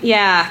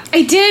 Yeah.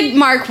 I did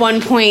mark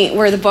one point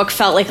where the book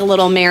felt like a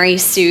little Mary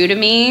Sue to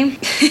me.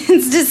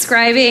 It's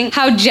describing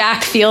how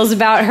Jack feels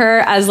about her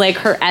as like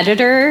her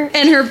editor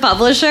and her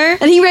publisher.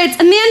 And he writes,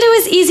 Amanda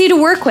was easy to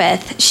work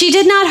with. She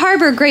did not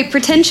harbor great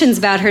pretensions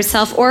about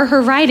herself or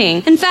her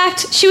writing. In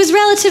fact, she was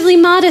relatively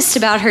modest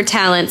about her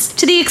talents,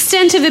 to the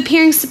extent of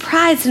appearing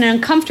surprised and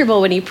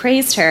uncomfortable when he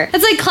praised her.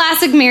 That's like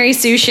classic Mary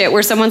Sue shit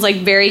where someone's like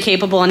very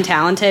capable and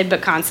talented,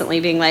 but constantly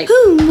being like,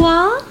 ooh,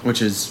 what?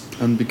 Which is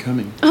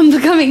unbecoming.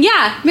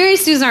 Yeah. Mary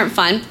Sues aren't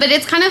fun, but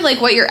it's kind of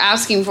like what you're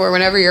asking for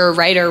whenever you're a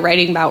writer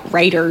writing about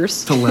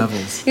writers. The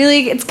levels. You're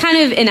like, it's kind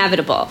of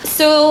inevitable.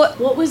 So,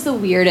 what was the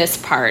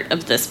weirdest part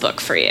of this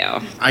book for you?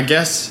 I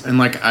guess, and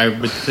like I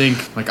would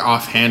think, like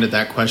offhand at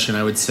that question,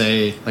 I would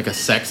say like a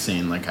sex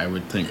scene. Like I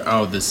would think,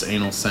 oh, this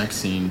anal sex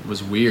scene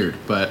was weird.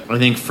 But I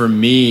think for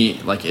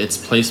me, like its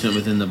placement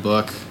within the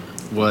book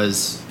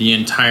was the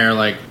entire,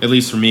 like, at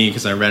least for me,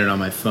 because I read it on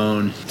my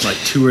phone, like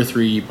 2 or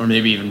 3 or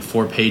maybe even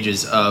 4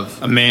 pages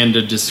of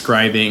Amanda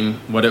describing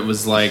what it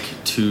was like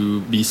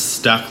to be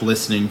stuck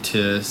listening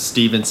to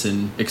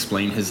Stevenson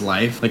explain his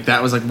life. Like,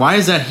 that was like, why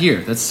is that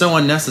here? That's so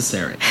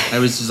unnecessary. I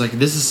was just like,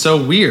 this is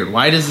so weird.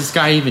 Why does this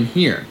guy even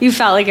here? You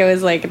felt like it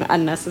was like an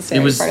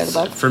unnecessary part of the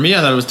book? For me,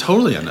 I thought it was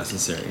totally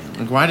unnecessary.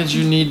 Like, why did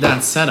you need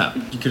that setup?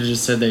 You could have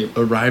just said they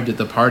arrived at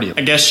the party.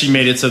 I guess she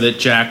made it so that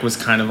Jack was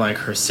kind of like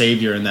her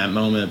savior in that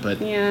moment, but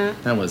yeah,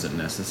 that wasn't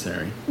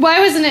necessary. Why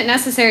wasn't it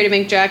necessary to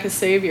make Jack a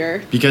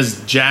savior?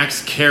 Because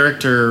Jack's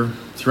character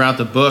throughout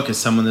the book is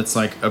someone that's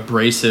like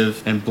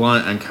abrasive and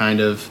blunt and kind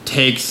of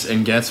takes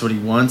and gets what he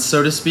wants,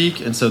 so to speak.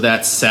 And so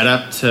that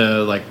setup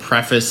to like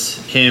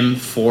preface him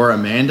for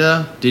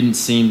Amanda didn't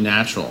seem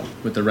natural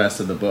with the rest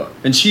of the book.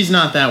 And she's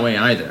not that way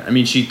either. I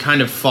mean, she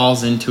kind of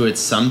falls into it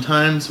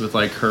sometimes with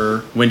like her,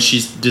 when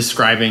she's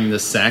describing the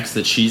sex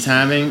that she's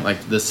having,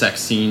 like the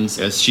sex scenes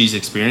as she's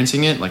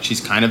experiencing it, like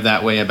she's kind of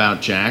that way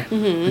about Jack.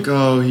 Mm-hmm. Like,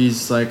 oh,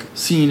 he's like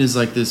seen as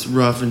like this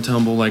rough and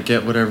tumble, like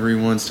get whatever he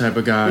wants type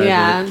of guy.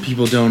 Yeah. But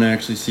people don't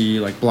actually see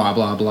like blah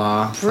blah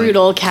blah,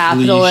 brutal like,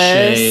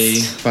 capitalist, cliche,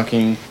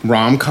 fucking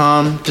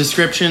rom-com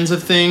descriptions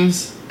of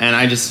things. And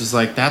I just was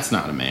like, that's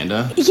not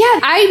Amanda. Yeah,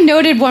 I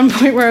noted one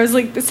point where I was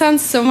like, this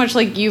sounds so much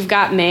like You've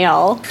Got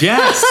Mail.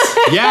 Yes.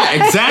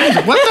 Yeah,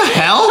 exactly. What the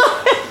hell?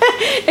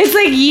 It's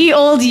like ye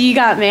old Ye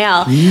Got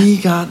Mail.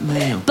 Ye Got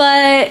Mail.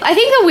 But I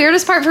think the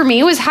weirdest part for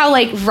me was how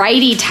like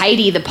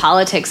righty-tighty the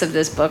politics of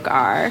this book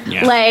are.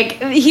 Yeah. Like,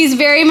 he's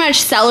very much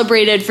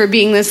celebrated for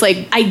being this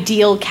like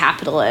ideal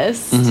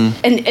capitalist, mm-hmm.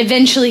 and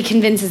eventually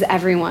convinces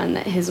everyone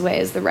that his way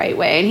is the right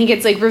way. And he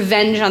gets like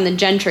revenge on the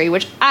gentry,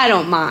 which I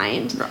don't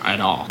mind. At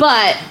all.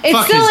 But it's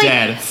fuck still his like,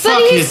 dad.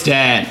 Fuck his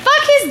dad.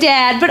 Fuck his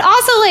dad, but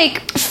also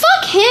like,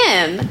 fuck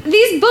him.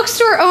 These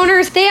bookstore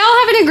owners, they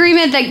all have an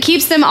agreement that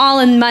keeps them all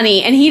in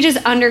money, and he just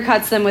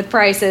undercuts them with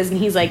prices, and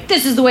he's like,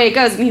 this is the way it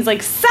goes, and he's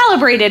like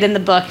celebrated in the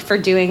book for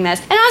doing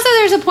this. And also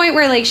there's a point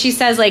where like she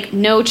says like,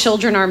 no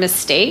children are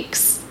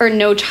mistakes, or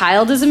no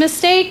child is a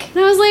mistake.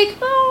 And I was like,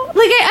 oh,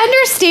 like I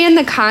understand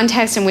the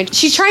context in which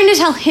she's trying to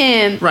tell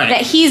him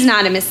that he's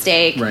not a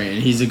mistake. Right,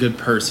 and he's a good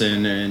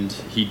person and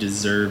he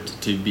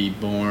deserved to be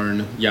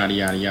born, yada,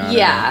 yada, yada.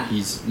 Yeah.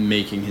 He's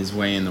making his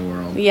way in the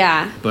world.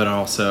 Yeah. But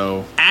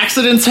also,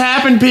 accidents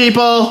happen,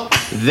 people!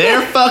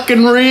 They're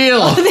fucking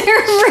real! They're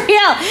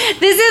real!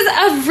 This is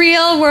a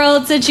real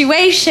world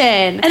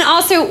situation. And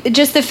also,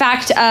 just the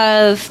fact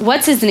of,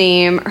 what's his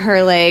name?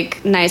 Her,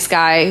 like, nice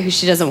guy who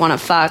she doesn't want to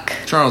fuck.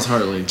 Charles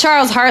Hartley.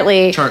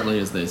 Chartley,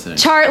 as they say.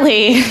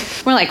 Chartley.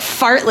 More like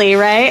fartly,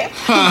 right?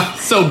 Huh,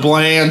 so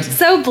bland.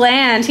 So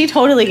bland. He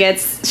totally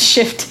gets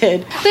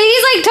shifted. But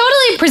he's like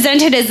totally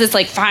presented as this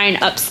like fine,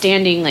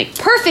 upstanding, like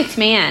perfect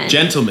man.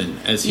 Gentleman,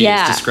 as he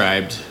is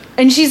described.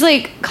 And she's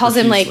like, calls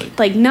him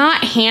like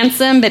not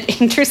handsome, but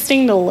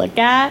interesting to look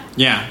at.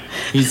 Yeah.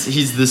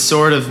 He's the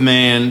sort of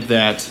man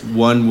that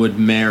one would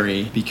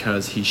marry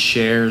because he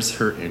shares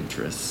her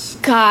interests.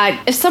 God,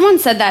 if someone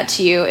said that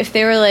to you, if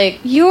they were like,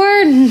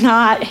 you're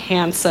not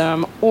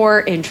handsome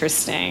or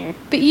interesting,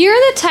 but you're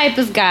the type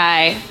of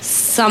guy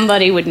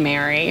somebody would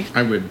marry,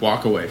 I would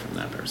walk away from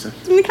that person.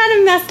 It's kind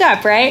of messed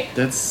up, right?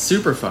 That's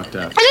super fucked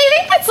up. And I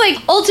think that's like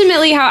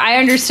ultimately how I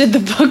understood the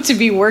book to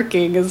be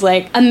working, is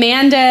like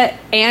Amanda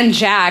and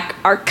Jack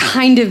are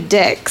kind of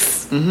dicks.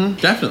 Mm-hmm,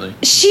 definitely.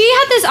 She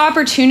had this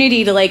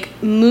opportunity to like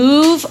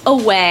move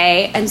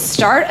away and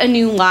start a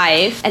new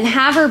life and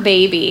have her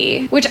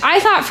baby, which I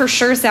thought for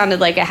sure sounded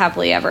like a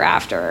happily ever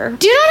after.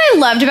 Do you know what I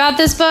loved about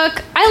this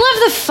book? I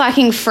love the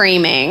fucking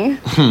framing.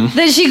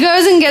 That she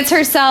goes and gets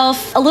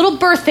herself a little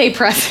birthday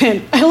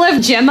present. I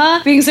love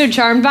Gemma being so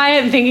charmed by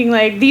it and thinking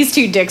like, these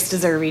two dicks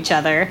deserve each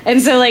other.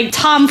 And so like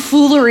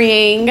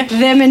tomfoolering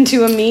them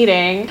into a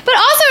meeting. But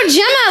also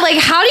Gemma, like,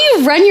 how do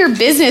you run your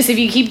business if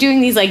you keep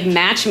doing these like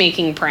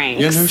matchmaking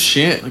pranks? Yeah, no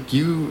shit. Like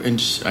you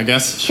and I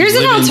guess Here's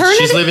an alternative.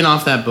 She's living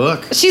off that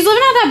book. She's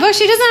living off that book.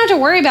 She doesn't have to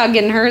worry about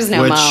getting hers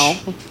no mo.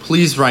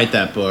 Please write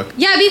that book.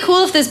 Yeah, it'd be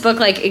cool if this book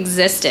like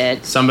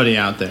existed. Somebody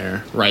out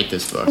there, write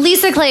this book.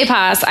 Lisa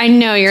Kleypas, I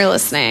know you're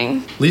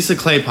listening. Lisa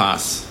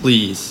Kleypas,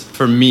 please,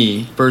 for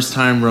me,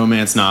 first-time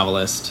romance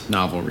novelist,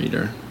 novel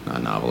reader,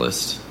 not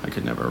novelist. I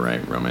could never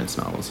write romance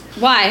novels.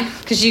 Why?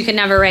 Because you could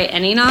never write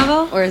any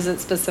novel? Or is it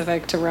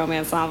specific to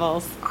romance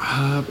novels?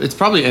 It's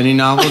probably any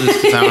novel,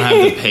 just because I don't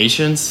have the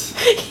patience.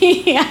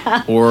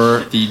 Yeah.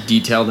 Or the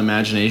detailed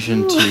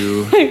imagination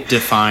to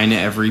define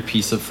every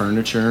piece of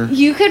furniture.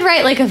 You could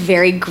write like a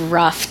very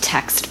gruff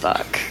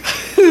textbook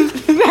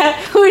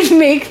that would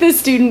make the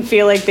student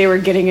feel like they were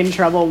getting in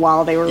trouble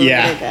while they were reading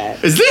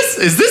it. Is this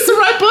the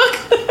right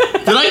book?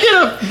 Did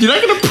I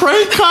get a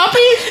prank copy?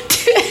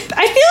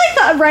 I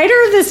feel like the writer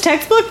of this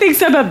textbook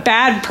thinks I'm a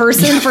bad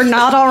person for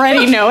not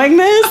already knowing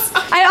this.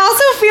 I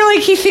also feel like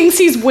he thinks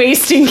he's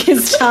wasting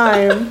his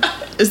time.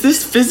 Is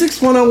this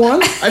Physics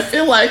 101? I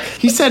feel like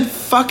he said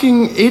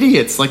fucking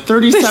idiots like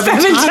 37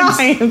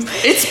 times.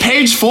 It's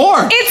page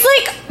 4.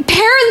 It's like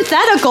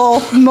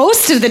parenthetical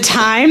most of the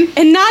time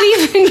and not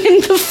even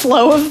in the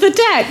flow of the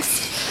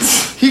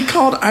text. He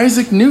called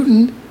Isaac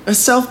Newton a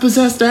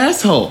self-possessed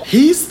asshole.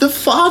 He's the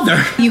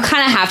father. You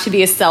kind of have to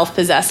be a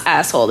self-possessed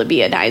asshole to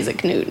be an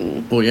Isaac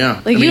Newton. Well,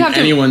 yeah. Like, you have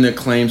anyone that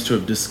claims to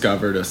have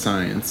discovered a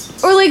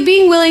science. Or, like,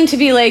 being willing to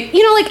be like,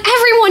 you know, like,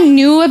 everyone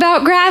knew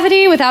about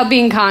gravity without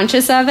being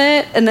conscious of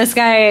it. And this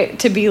guy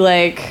to be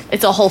like,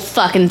 it's a whole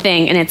fucking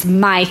thing, and it's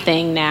my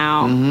thing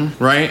now.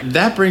 Mm-hmm. Right?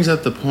 That brings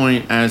up the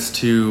point as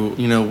to,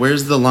 you know,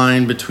 where's the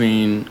line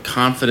between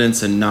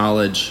confidence and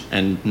knowledge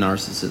and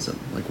narcissism?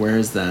 Like, where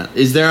is that?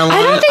 Is there a line?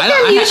 I don't think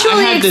they're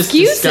mutually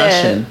exclusive.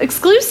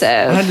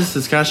 Exclusive. I had this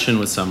discussion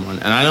with someone,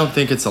 and I don't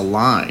think it's a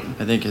line.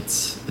 I think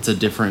it's a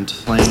different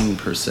plane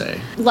per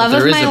se. Love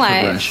of my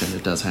life. There is a progression.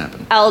 It does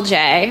happen.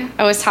 LJ,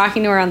 I was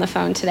talking to her on the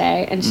phone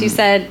today, and she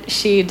said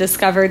she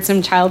discovered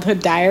some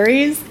childhood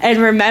diaries and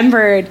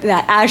remembered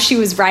that as she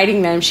was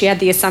writing them, she had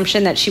the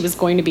assumption that she was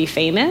going to be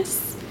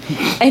famous.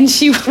 And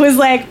she was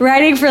like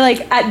writing for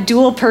like at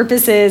dual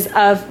purposes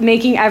of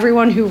making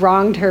everyone who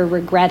wronged her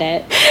regret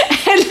it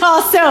and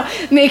also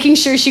making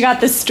sure she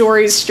got the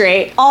story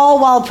straight, all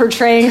while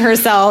portraying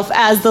herself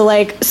as the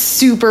like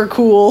super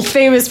cool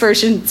famous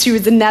person she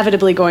was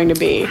inevitably going to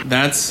be.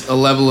 That's a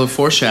level of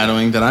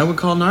foreshadowing that I would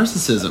call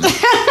narcissism.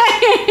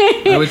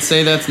 I would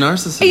say that's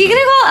narcissism. Are you gonna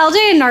call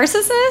LJ a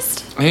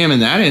narcissist? I am in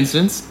that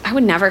instance. I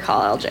would never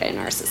call LJ a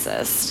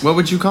narcissist. What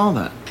would you call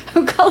that? I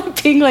would call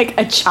it being like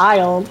a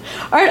child.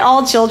 Aren't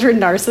all children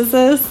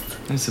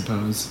narcissists? I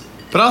suppose.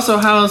 But also,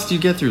 how else do you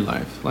get through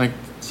life? Like,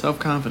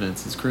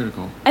 self-confidence is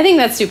critical. I think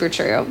that's super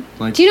true.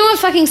 Like, do you know what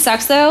fucking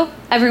sucks, though?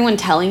 Everyone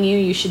telling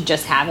you should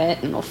just have it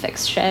and it'll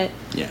fix shit.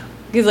 Yeah.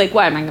 Because, like,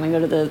 what? Am I going to go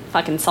to the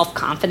fucking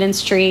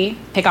self-confidence tree?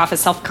 Pick off a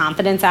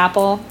self-confidence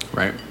apple?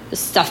 Right.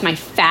 Just stuff my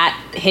fat,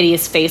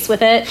 hideous face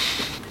with it?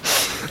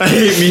 I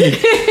hate me.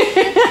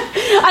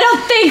 I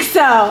don't think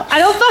so. I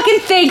don't fucking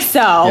think so.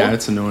 Yeah,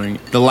 it's annoying.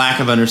 The lack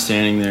of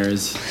understanding there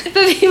is...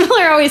 But people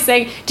are always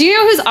saying, do you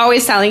know who's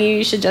always telling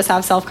you should just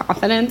have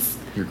self-confidence?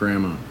 Your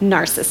grandma.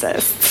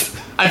 Narcissists.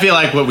 I feel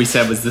like what we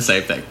said was the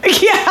same thing.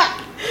 Yeah.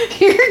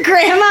 Your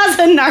grandma's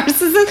a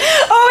narcissist?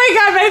 Oh my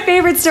God, my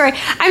favorite story.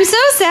 I'm so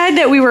sad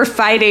that we were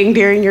fighting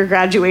during your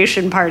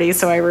graduation party,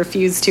 so I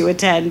refused to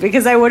attend,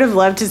 because I would have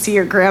loved to see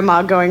your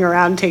grandma going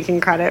around taking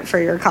credit for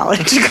your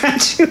college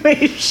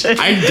graduation.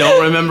 I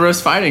don't remember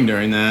us fighting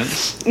during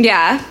that.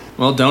 Yeah.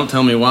 Well, don't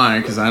tell me why,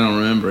 because I don't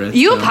remember it.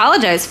 You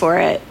apologized for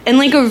it, in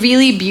like a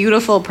really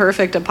beautiful,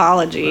 perfect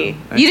apology.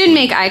 Well, you didn't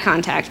make eye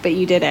contact, but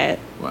you did it.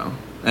 Wow.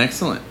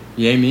 Excellent.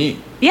 Yay me.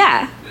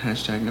 Yeah.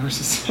 Hashtag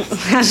narcissist.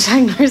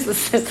 Hashtag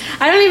narcissist.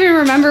 I don't even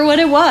remember what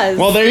it was.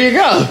 Well, there you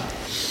go.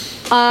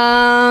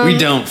 We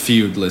don't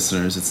feud,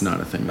 listeners. It's not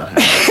a thing that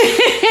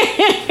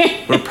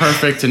happens. We're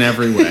perfect in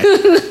every way.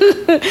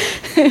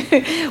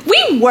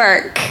 We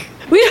work.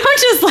 We don't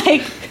just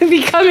like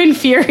become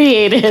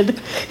infuriated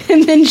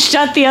and then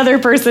shut the other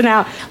person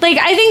out. Like,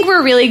 I think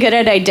we're really good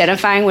at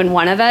identifying when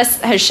one of us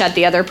has shut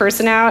the other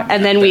person out,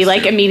 and then we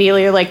like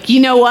immediately are like, you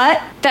know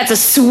what? That's a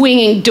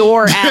swinging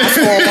door,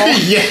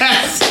 asshole.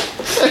 Yes.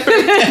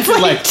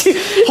 like,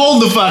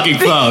 hold the fucking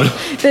phone.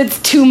 That's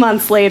 2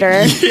 months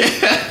later.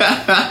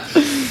 Yeah.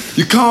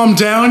 You calmed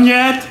down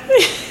yet?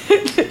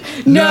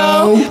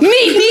 No.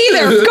 Me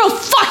neither. Go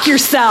fuck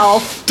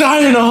yourself.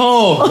 Die in a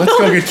hole. Let's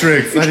go get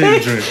drinks. I need a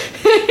drink.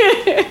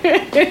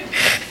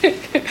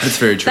 That's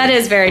very true. That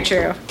is very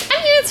true.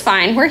 I mean, it's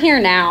fine. We're here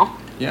now.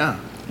 Yeah.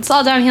 It's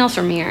all downhill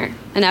from here,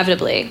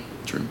 inevitably.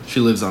 True. She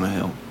lives on a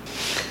hill.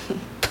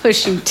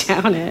 Pushing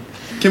down it.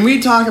 Can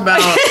we talk about...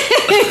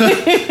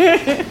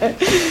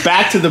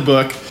 Back to the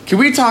book. Can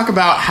we talk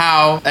about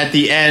how, at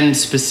the end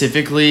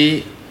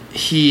specifically,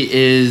 he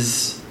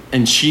is...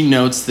 And she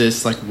notes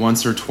this like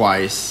once or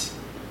twice,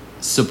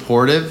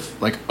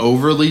 supportive, like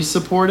overly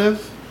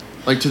supportive,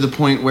 like to the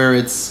point where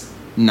it's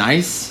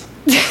nice.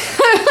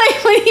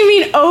 Like, what do you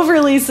mean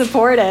overly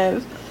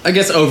supportive? I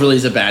guess overly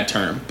is a bad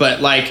term,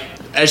 but like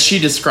as she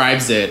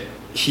describes it,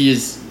 he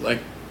is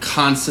like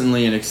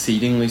constantly and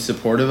exceedingly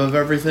supportive of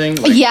everything.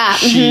 Like, yeah,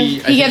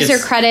 he gives her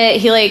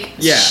credit. He like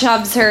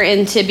shoves her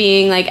into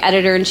being like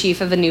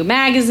editor-in-chief of a new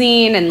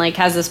magazine and like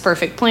has this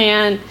perfect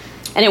plan.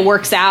 And it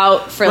works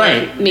out for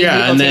like making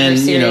people take her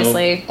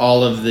seriously. You know,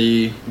 all of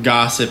the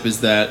gossip is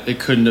that it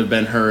couldn't have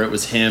been her, it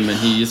was him, and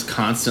he is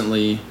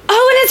constantly...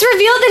 Oh, and it's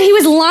revealed that he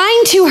was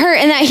lying to her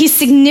and that he's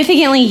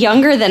significantly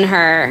younger than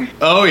her.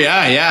 Oh,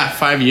 yeah,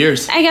 5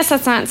 years. I guess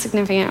that's not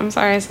significant. I'm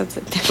sorry I said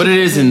significant. But it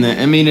is in the...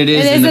 I mean, it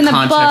is in the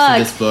context of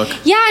this book.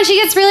 Yeah, and she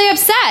gets really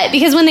upset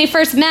because when they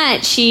first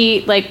met,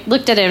 she like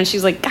looked at him and she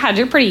was like, God,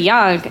 you're pretty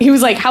young. He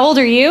was like, how old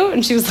are you?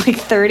 And she was like,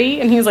 30.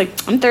 And he was like,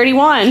 I'm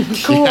 31.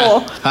 Cool.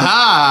 Yeah.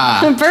 Ha-ha!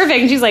 Perfect.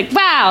 And she's like,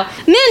 wow,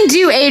 men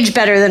do age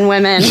better than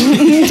women.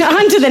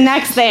 On to the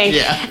next thing.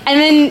 Yeah. And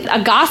then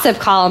a gossip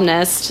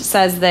columnist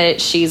says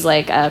that she's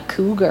like a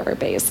cougar,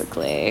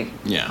 basically.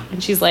 Yeah.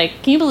 And she's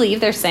like, can you believe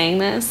they're saying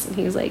this? And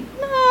he's like,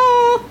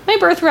 no, my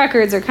birth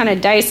records are kind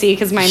of dicey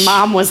because my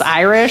mom was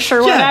Irish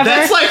or whatever. Yeah,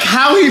 that's like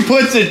how he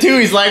puts it, too.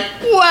 He's like,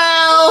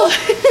 well,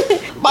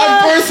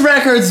 my birth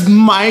records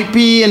might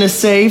be in a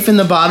safe in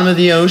the bottom of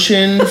the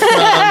ocean from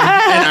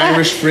an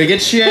Irish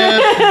frigate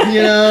ship,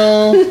 you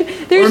know?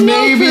 Or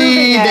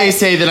maybe they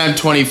say that I'm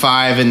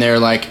 25 and they're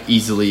like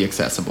easily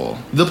accessible.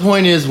 The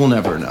point is, we'll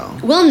never know.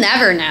 We'll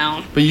never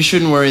know. But you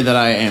shouldn't worry that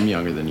I am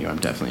younger than you. I'm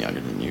definitely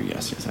younger than you.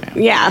 Yes, I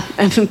am. Yeah,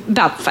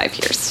 about 5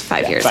 years.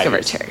 5 years, give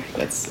or take.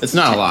 It's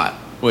not a lot,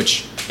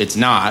 which it's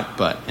not,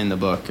 but in the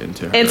book and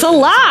to her, it's a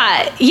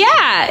lot.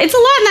 Yeah, it's a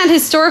lot in that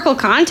historical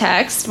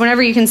context.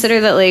 Whenever you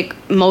consider that, like,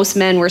 most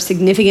men were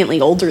significantly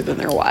older than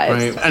their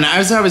wives. Right. And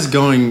as I was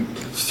going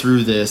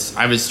through this,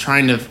 I was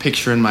trying to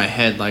picture in my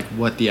head like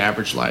what the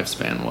average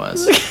lifespan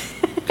was.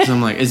 Because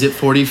I'm like, is it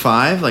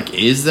 45? Like,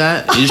 is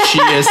she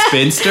a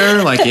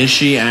spinster? Like, is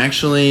she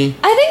actually?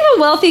 I think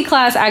the wealthy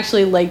class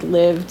actually like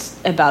lived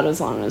about as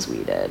long as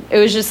we did. It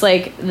was just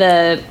like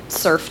the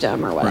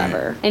serfdom or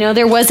whatever. Right. I know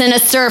there wasn't a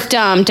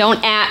serfdom.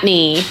 Don't at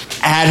me.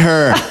 At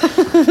her.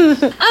 There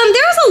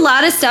was a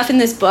lot of stuff in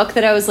this book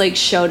that I was like,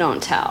 show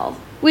don't tell.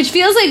 Which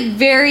feels like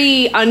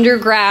very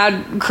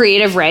undergrad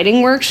creative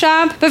writing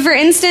workshop. But for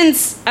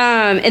instance,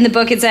 in the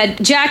book it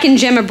said, Jack and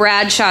Gemma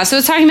Bradshaw. So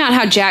it's talking about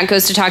how Jack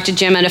goes to talk to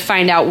Gemma to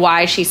find out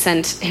why she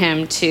sent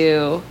him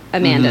to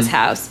Amanda's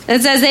house.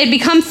 It says they'd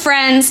become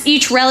friends,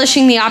 each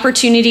relishing the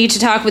opportunity to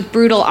talk with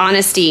brutal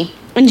honesty.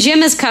 In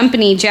Gemma's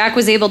company, Jack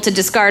was able to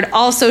discard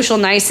all social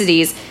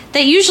niceties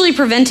that usually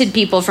prevented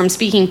people from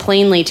speaking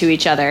plainly to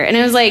each other. And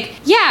it was like,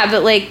 yeah,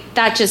 but like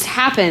that just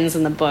happens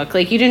in the book.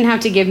 Like you didn't have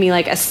to give me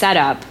like a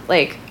setup.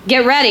 Like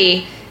get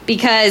ready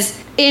because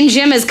in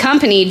Gemma's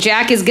company,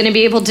 Jack is going to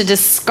be able to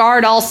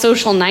discard all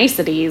social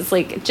niceties.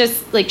 Like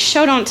just like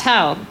show don't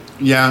tell.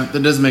 Yeah,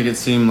 that does make it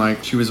seem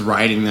like she was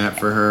writing that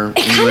for her.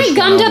 It kind of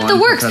gummed up the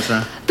works.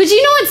 Professor. But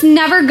you know what's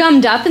never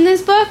gummed up in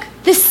this book?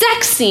 The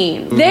sex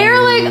scene. Ooh.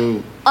 They're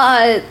like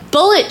a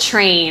bullet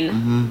train.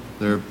 Mm-hmm.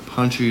 They're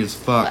punchy as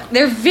fuck.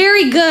 They're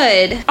very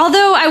good.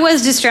 Although I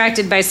was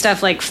distracted by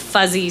stuff like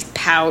Fuzzy's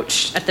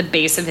pouch at the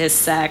base of his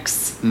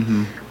sex.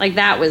 Mm-hmm. Like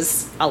that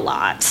was a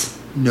lot.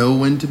 Know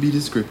when to be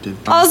descriptive.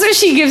 Also,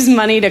 she gives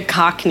money to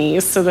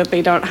cockneys so that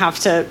they don't have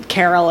to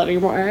carol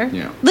anymore.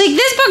 Yeah. Like,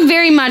 this book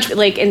very much,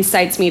 like,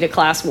 incites me to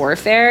class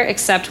warfare,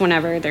 except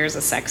whenever there's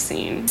a sex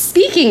scene.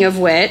 Speaking of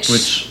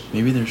which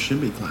maybe there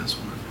should be class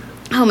warfare.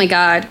 Oh my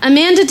God.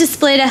 Amanda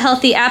displayed a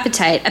healthy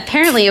appetite.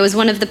 Apparently, it was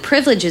one of the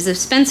privileges of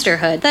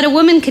spinsterhood that a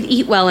woman could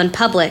eat well in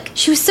public.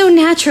 She was so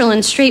natural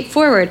and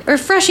straightforward, a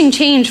refreshing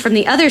change from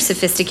the other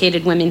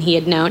sophisticated women he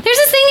had known. There's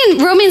this thing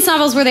in romance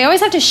novels where they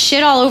always have to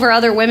shit all over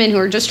other women who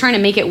are just trying to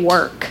make it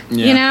work.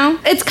 Yeah. You know?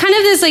 It's kind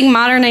of this like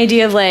modern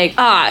idea of like,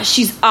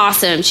 she's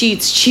awesome. She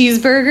eats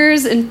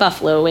cheeseburgers and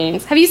buffalo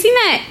wings. Have you seen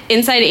that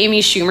Inside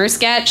Amy Schumer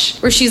sketch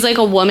where she's like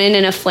a woman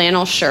in a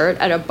flannel shirt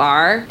at a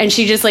bar and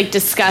she just like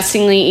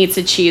disgustingly eats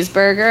a cheeseburger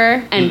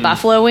cheeseburger and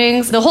buffalo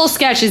wings. The whole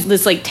sketch is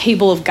this like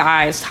table of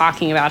guys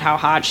talking about how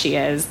hot she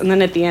is. And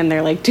then at the end,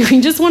 they're like, do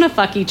we just want to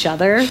fuck each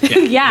other?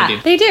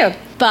 Yeah, they do.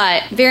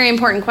 But very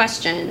important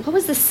question. What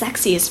was the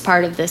sexiest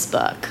part of this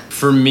book?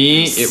 For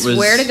me, it was...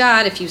 Swear to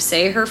God, if you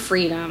say her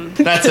freedom.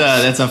 That's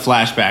a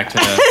flashback to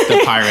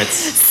the Pirates.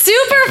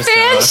 Super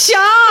fan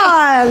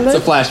Sean! It's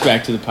a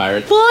flashback to the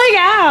Pirates. Pulling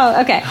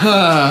out. Okay.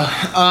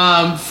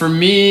 For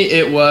me,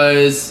 it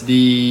was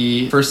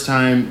the first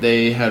time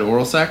they had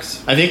oral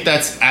sex. I think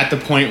that's at the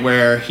point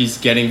where he's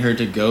getting her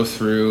to go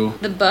through...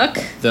 The book?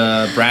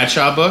 The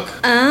Bradshaw book.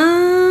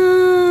 Oh.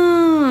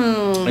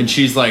 And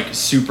she's like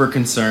super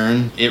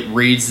concerned. It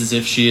reads as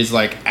if she is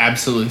like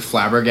absolutely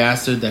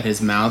flabbergasted that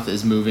his mouth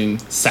is moving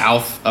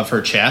south of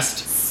her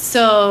chest.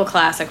 So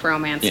classic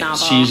romance novel.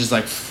 She's just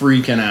like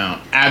freaking out.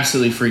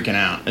 Absolutely freaking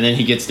out. And then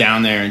he gets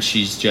down there and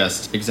she's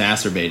just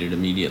exacerbated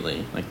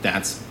immediately. Like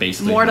that's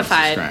basically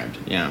mortified. How it's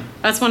described. Yeah.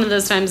 That's one of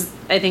those times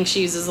I think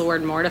she uses the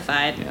word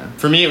mortified. Yeah.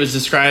 For me, it was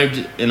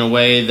described in a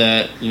way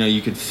that,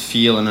 you could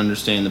feel and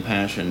understand the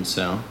passion.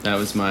 So that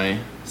was my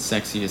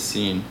sexiest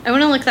scene. I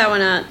want to look that one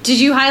up. Did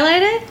you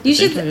highlight it? You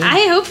should.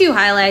 I hope you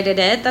highlighted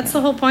it. That's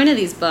the whole point of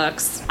these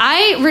books.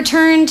 I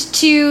returned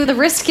to the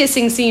wrist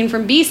kissing scene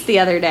from Beast the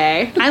other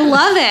day. I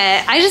love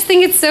it. I just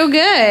think it's so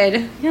good.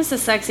 I guess the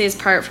sexiest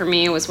part for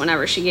me was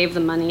whenever she gave the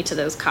money to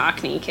those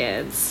Cockney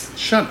kids.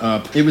 Shut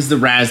up. It was the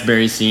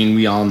raspberry scene.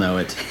 We all know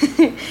it.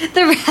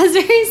 The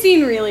raspberry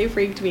scene really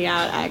freaked me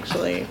out,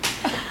 actually.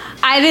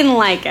 I didn't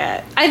like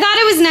it. I thought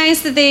it was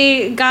nice that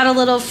they got a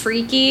little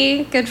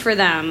freaky. Good for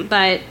them.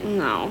 But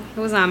no, it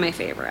was not my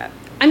favorite.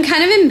 I'm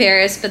kind of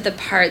embarrassed, but the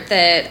part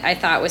that I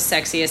thought was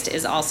sexiest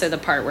is also the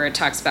part where it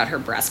talks about her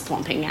breast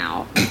plumping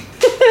out.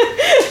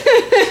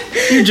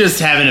 You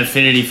just have an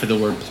affinity for the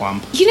word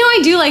plump.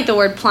 I do like the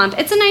word plump.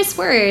 It's a nice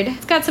word.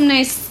 It's got some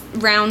nice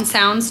round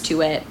sounds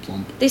to it.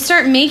 Plump. They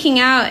start making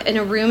out in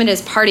a room at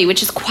his party,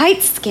 which is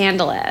quite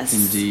scandalous.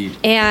 Indeed.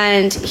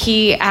 And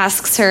he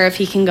asks her if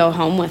he can go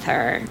home with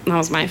her. That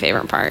was my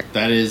favorite part.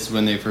 That is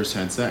when they first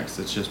had sex.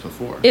 It's just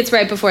before. It's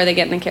right before they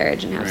get in the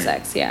carriage and have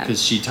sex, yeah.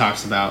 Because she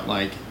talks about,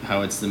 like,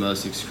 how it's the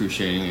most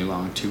excruciatingly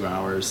long 2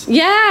 hours.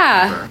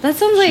 Yeah. Ever. That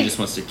sounds like... She just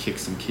wants to kick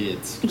some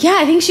kids. Yeah,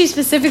 I think she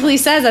specifically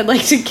says, I'd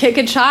like to kick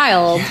a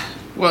child. Yeah.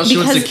 Well, she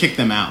wants to kick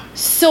them out.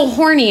 So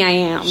horny I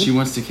am. She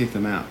wants to kick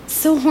them out.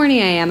 So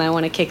horny I am, I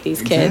want to kick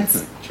these kids.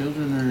 Exactly.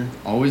 Children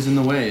are always in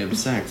the way of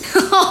sex.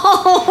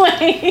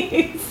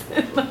 Always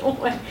in the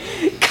way.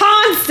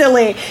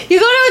 Constantly. You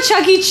go to a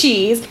Chuck E.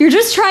 Cheese, you're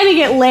just trying to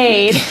get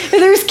laid, and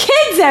there's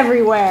kids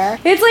everywhere.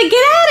 It's like,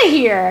 get out of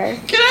here.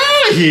 Get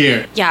out of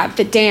here. Yeah,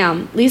 but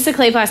damn, Lisa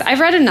Kleypas, I've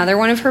read another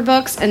one of her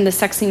books, and the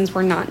sex scenes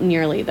were not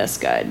nearly this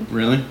good.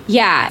 Really?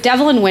 Yeah,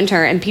 Devil in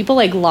Winter, and people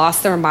like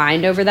lost their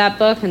mind over that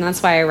book, and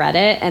that's why I read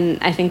it, and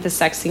I think the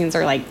sex scenes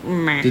are like,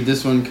 meh. Did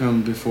this one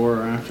come before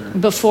or after?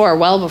 Before,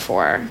 well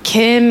before.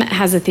 Kim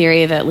has a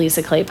theory that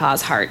Lisa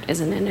Kleypas' heart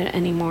isn't in it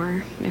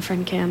anymore. My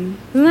friend Kim.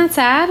 Isn't that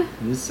sad?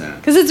 It is sad.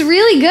 Because it's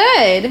really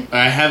good.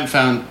 I haven't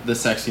found the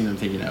sex scene I'm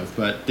thinking of,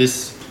 but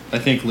this, I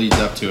think, leads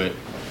up to it.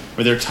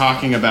 Where they're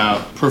talking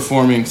about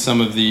performing some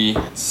of the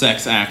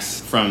sex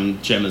acts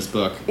from Gemma's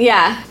book.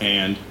 Yeah.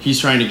 And he's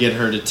trying to get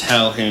her to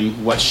tell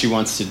him what she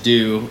wants to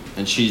do,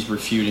 and she's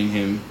refuting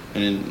him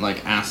and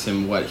like asks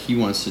him what he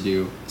wants to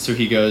do. So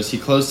he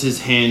closed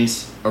his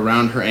hands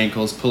around her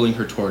ankles, pulling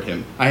her toward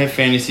him. I have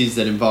fantasies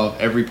that involve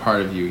every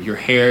part of you. Your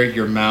hair,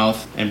 your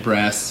mouth, and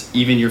breasts,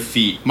 even your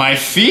feet. My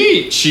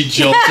feet! She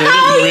jolted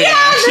in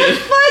reaction. The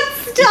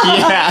foot stuff!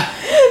 Yeah.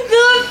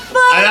 The foot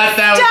I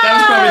thought that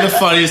was probably the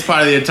funniest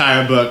part of the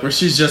entire book, where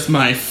she's just,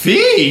 my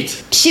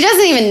feet! She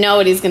doesn't even know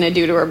what he's going to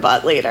do to her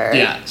butt later.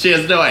 Yeah, she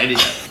has no idea.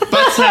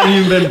 Butts haven't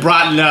even been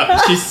brought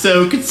up. She's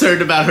so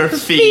concerned about her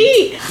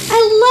feet. I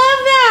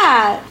love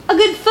that. A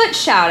good foot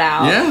shout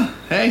out. Yeah,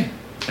 hey.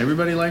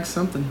 Everybody likes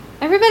something.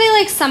 Everybody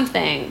likes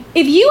something.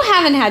 If you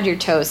haven't had your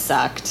toes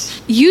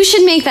sucked, you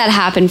should make that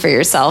happen for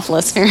yourself,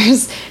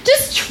 listeners.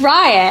 Just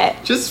try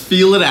it. Just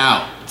feel it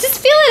out. Just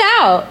feel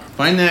it out.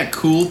 Find that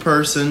cool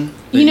person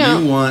that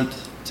you want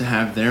to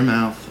have their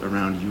mouth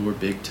around your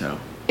big toe.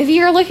 If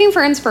you're looking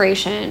for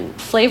inspiration,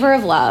 Flavor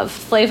of Love,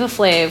 Flava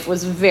Flav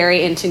was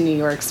very into New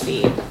York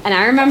speed. And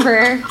I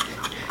remember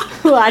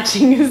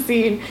watching a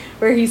scene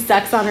where he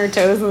sucks on her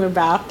toes in a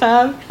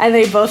bathtub, and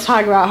they both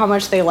talk about how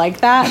much they like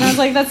that, and I was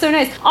like, that's so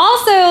nice.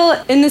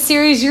 Also, in the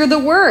series, You're the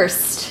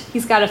Worst,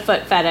 he's got a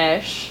foot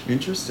fetish.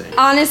 Interesting.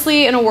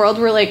 Honestly, in a world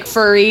where, like,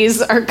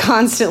 furries are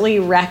constantly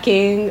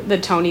wrecking the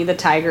Tony the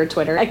Tiger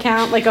Twitter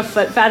account, like, a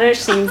foot fetish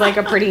seems like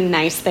a pretty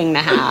nice thing to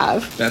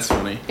have. That's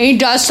funny. And he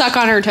does suck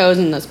on her toes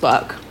in this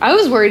book. I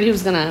was worried he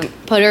was gonna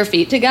put her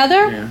feet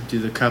together. Yeah, do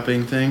the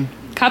cupping thing.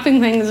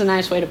 Cupping thing is a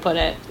nice way to put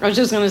it. I was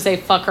just gonna say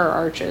fuck her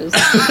arches.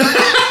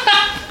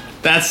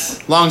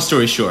 That's, long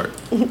story short,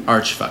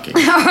 arch fucking.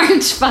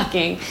 Arch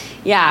fucking.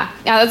 Yeah,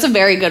 that's a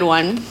very good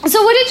one.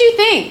 So what did you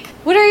think?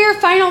 What are your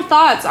final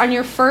thoughts on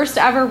your first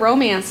ever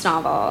romance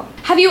novel?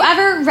 Have you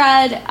ever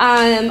read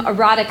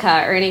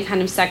erotica or any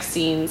kind of sex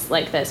scenes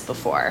like this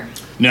before?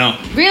 No.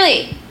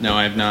 Really? No,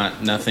 I have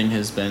not. Nothing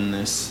has been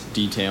this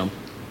detailed.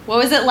 What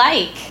was it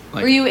like?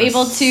 Were you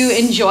able to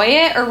enjoy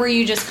it, or were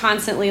you just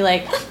constantly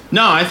like...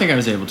 No, I think I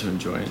was able to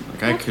enjoy it.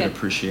 Like, I could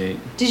appreciate...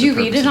 Did you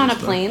read it on a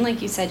plane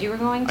like you said you were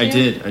going to?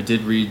 I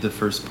did read the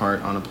first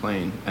part on a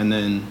plane. And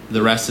then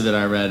the rest of it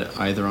I read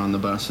either on the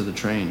bus or the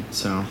train.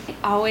 So...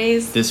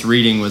 This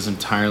reading was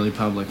entirely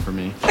public for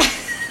me.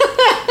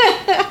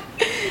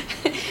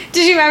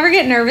 Did you ever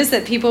get nervous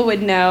that people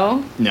would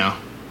know? No,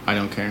 I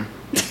don't care.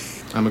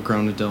 I'm a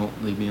grown adult.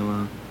 Leave me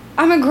alone.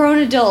 I'm a grown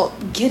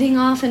adult getting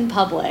off in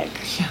public.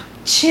 Yeah.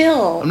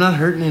 Chill. I'm not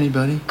hurting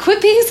anybody.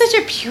 Quit being such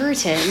a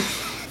Puritan.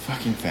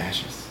 Fucking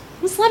fascist.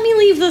 Just let me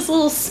leave this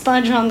little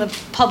sponge on the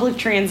public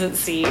transit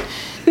seat.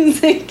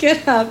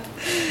 Get up.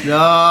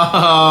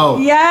 No.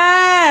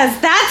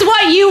 Yes, that's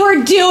what you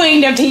were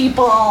doing to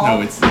people.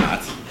 No, it's not.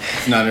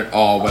 It's not at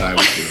all what I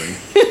was doing.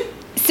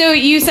 So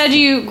you said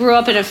you grew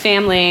up in a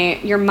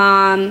family, your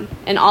mom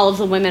and all of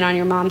the women on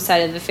your mom's side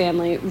of the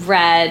family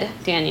read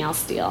Danielle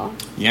Steel.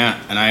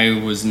 Yeah, and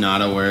I was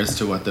not aware as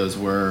to what those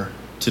were,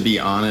 to be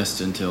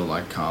honest, until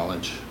like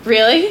college.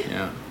 Really?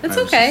 Yeah. That's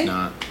okay.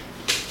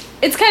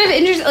 It's kind of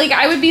interesting. Like,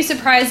 I would be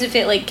surprised if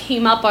it like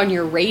came up on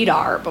your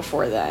radar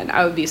before then.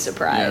 I would be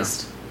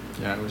surprised.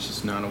 Yeah, I was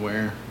just not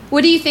aware.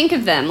 What do you think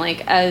of them,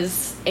 like,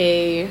 as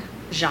a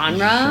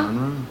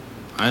genre?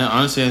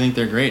 I think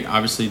they're great.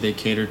 Obviously, they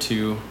cater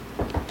to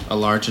a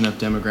large enough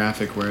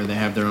demographic where they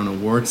have their own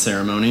award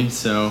ceremony,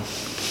 so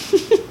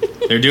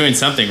they're doing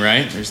something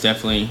right. There's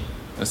definitely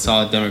a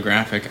solid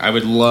demographic. I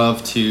would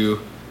love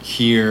to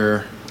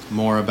hear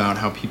more about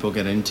how people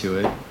get into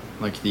it,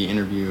 like the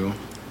interview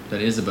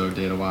that Isabeau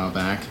did a while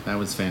back. That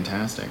was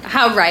fantastic.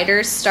 How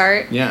writers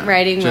start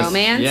writing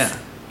romance? Yeah,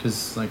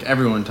 because like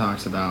everyone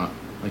talks about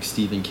like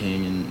Stephen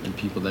King and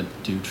people that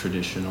do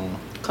traditional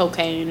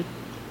cocaine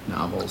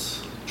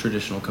novels.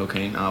 Traditional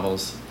cocaine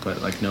novels,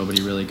 but like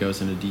nobody really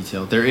goes into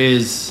detail. There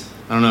is,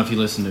 I don't know if you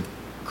listen to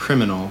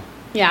Criminal.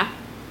 Yeah.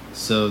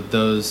 So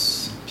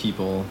those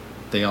people,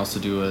 they also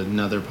do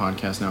another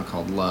podcast now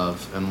called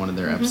Love, and one of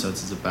their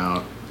episodes is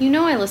about... You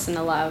know I listen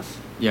to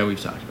Love. Yeah,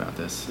 we've talked about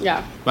this.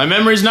 Yeah. My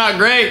memory's not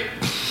great!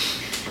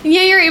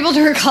 Yeah, you're able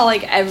to recall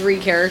like every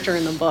character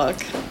in the book.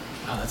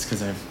 Oh, that's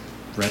because I've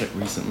read it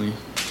recently.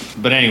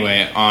 But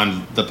anyway,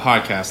 on the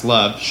podcast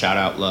Love, shout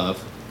out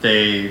Love,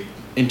 they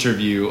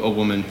interview a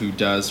woman who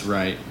does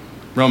write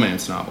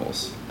romance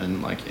novels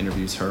and like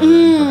interviews her and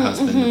her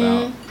husband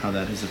about how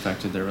that has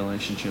affected their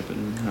relationship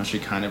and how she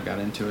kind of got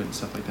into it and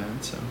stuff like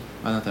that. So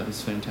I thought that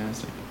was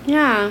fantastic.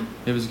 Yeah.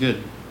 It was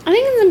good. I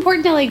think it's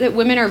important to like that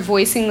women are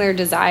voicing their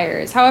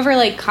desires, however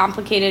like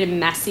complicated and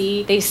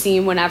messy they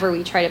seem whenever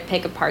we try to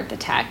pick apart the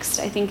text.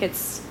 I think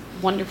it's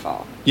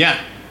wonderful.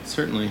 Yeah,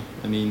 certainly.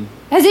 I mean,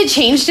 has it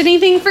changed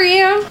anything for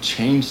you?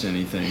 Changed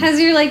anything? Has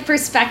your like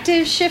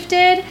perspective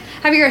shifted?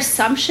 Have your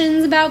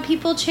assumptions about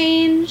people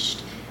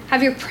changed?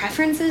 Have your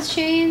preferences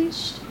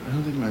changed? I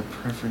don't think my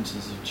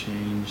preferences have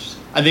changed.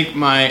 I think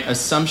my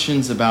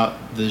assumptions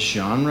about the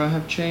genre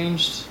have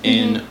changed.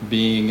 In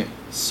being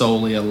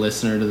solely a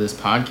listener to this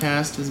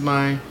podcast is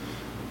my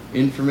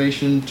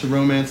information to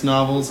romance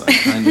novels. I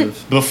kind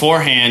of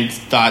beforehand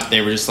thought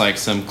they were just like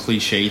some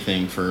cliche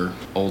thing for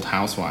old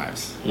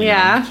housewives. You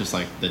know? Just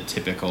like the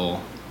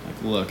typical,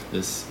 like, look,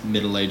 this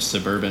middle-aged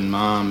suburban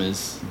mom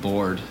is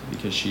bored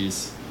because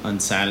she's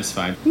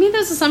unsatisfied. You made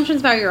those assumptions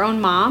about your own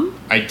mom?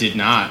 I did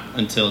not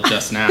until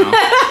just now.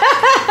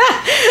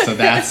 So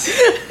that's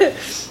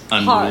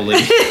unruly.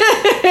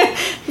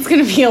 It's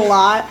going to be a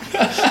lot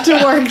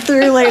to work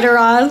through later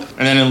on. And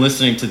then in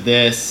listening to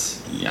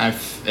this,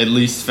 I've at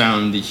least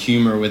found the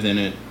humor within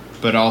it,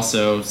 but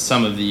also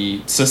some of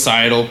the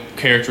societal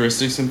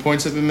characteristics and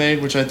points have been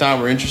made, which I thought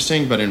were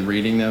interesting, but in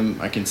reading them,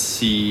 I can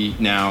see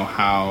now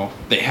how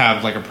they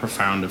have like a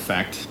profound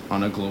effect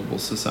on a global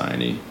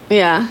society.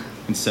 Yeah.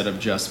 Instead of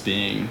just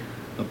being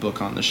a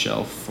book on the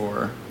shelf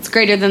for... It's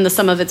greater than the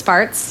sum of its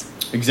parts.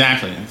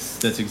 Exactly.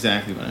 That's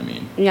exactly what I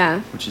mean.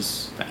 Yeah. Which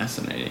is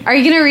fascinating. Are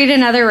you going to read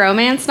another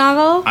romance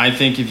novel? I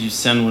think if you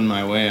send one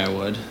my way, I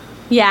would.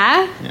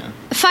 Yeah? Yeah.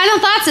 Final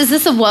thoughts. Is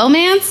this a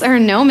womance or a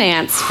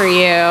no-mance for you?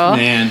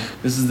 Man,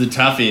 this is the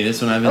toughie.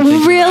 This one I've been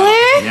thinking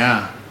Really?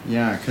 about.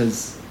 Yeah,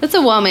 because... It's a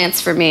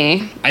womance for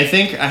me. I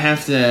think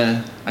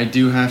I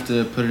do have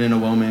to put it in a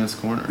womance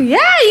corner. Yeah,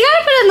 you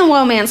gotta put it in the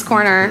womance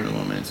corner. Put it in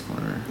a womance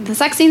corner. The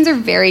sex scenes are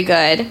very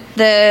good.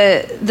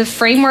 The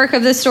framework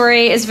of the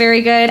story is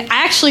very good.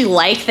 I actually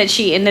like that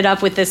she ended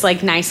up with this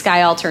like nice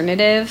guy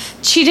alternative.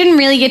 She didn't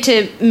really get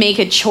to make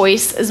a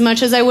choice as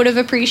much as I would have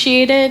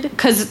appreciated,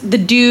 because the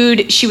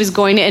dude she was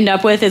going to end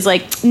up with is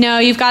like, no,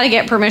 you've got to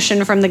get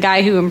permission from the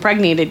guy who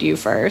impregnated you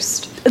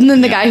first. And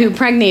then the guy who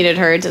impregnated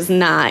her does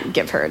not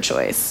give her a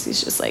choice.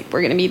 He's just like,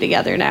 we're gonna be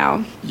together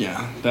now.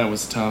 Yeah, that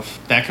was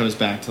tough. That goes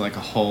back to like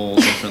a whole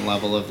different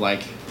level of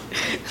like...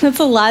 That's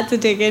a lot to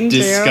dig into.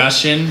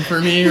 Discussion for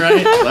me,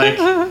 right?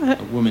 Like,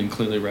 a woman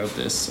clearly wrote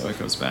this, so it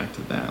goes back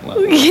to that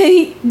level. Do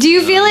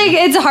you feel like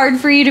it's hard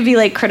for you to be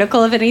like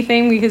critical of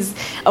anything because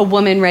a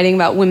woman writing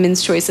about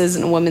women's choices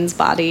and a woman's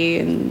body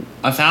and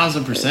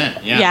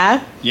 1,000%, yeah.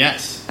 Yeah?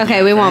 Yes. Okay,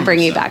 yeah, we won't bring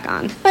 100%. you back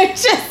on. I'm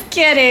just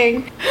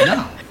kidding.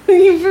 No.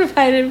 You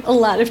provided a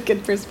lot of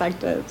good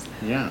perspectives.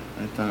 Yeah,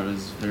 I thought it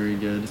was very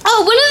good.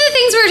 Oh, one of the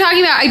things we were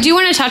talking about, I do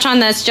want to touch on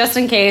this just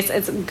in case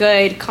it's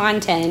good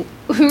content.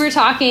 We were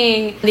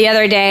talking the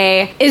other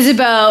day,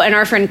 Isabeau and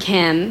our friend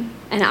Kim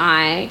and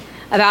I,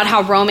 about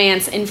how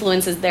romance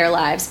influences their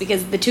lives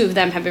because the two of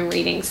them have been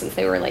reading since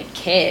they were like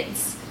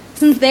kids.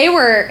 Since they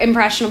were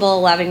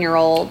impressionable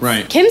 11-year-olds.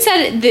 Right. Kim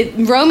said that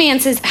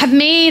romances have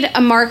made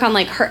a mark on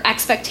like her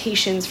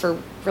expectations for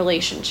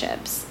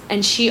relationships.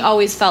 And she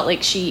always felt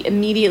like she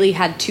immediately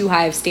had too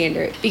high of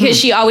standard because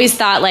she always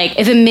thought like,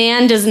 if a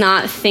man does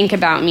not think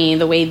about me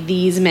the way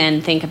these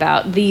men think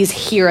about, these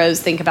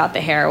heroes think about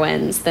the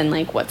heroines, then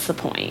like, what's the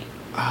point?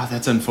 Ah,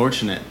 that's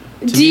unfortunate.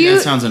 To me,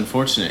 that sounds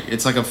unfortunate.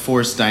 It's like a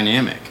forced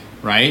dynamic,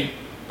 right?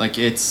 Like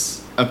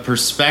it's a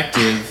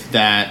perspective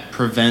that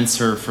prevents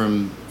her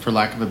from, for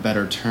lack of a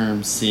better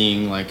term,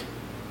 seeing like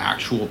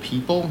actual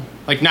people.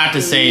 Like not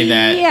to say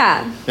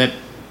that that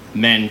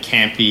men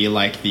can't be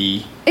like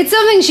the... It's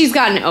something she's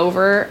gotten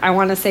over, I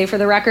want to say for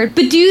the record.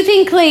 But do you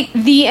think like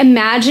the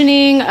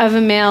imagining of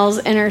a male's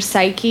inner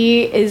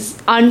psyche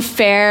is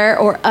unfair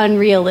or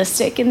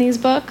unrealistic in these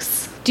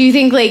books? Do you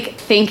think like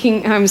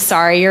thinking, I'm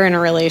sorry, you're in a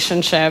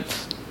relationship...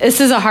 This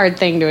is a hard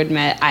thing to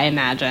admit, I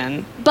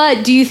imagine.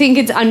 But do you think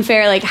it's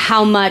unfair, like,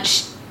 how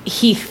much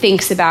he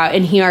thinks about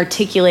and he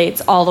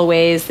articulates all the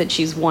ways that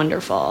she's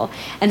wonderful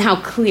and how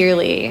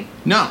clearly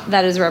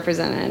that is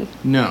represented?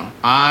 No,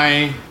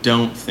 I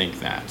don't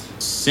think that.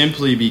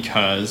 Simply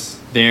because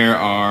there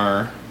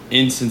are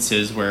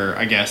instances where,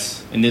 I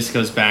guess, and this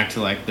goes back to,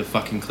 like, the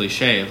fucking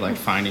cliche of, like,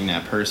 finding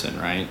that person,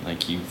 right?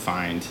 Like, you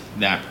find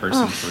that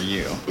person for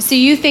you. So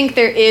you think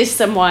there is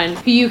someone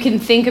who you can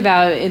think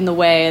about in the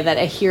way that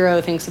a hero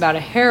thinks about a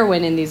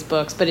heroine in these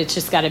books, but it's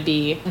just got to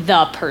be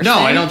the person? No,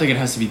 I don't think it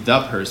has to be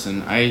the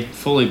person. I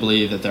fully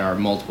believe that there are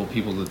multiple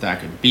people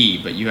that could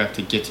be, but you have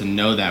to get to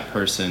know that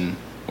person.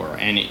 Or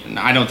any,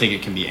 I don't think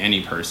it can be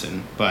any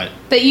person, but...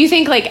 But you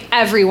think, like,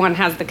 everyone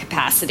has the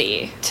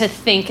capacity to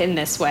think in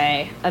this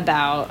way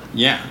about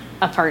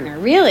a partner,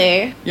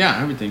 really? Yeah,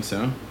 I would think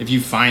so. If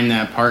you find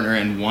that partner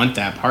and want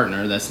that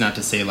partner, that's not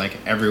to say, like,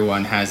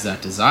 everyone has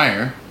that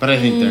desire, but I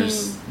think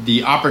there's...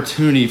 The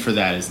opportunity for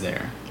that is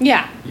there.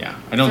 Yeah. Yeah,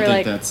 I don't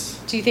think that's...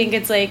 Do you think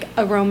it's, like,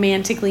 a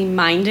romantically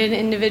minded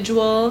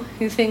individual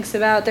who thinks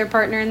about their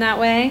partner in that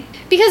way?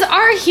 Because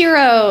our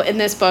hero in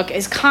this book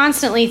is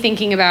constantly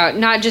thinking about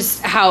not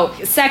just how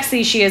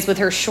sexy she is with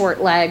her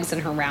short legs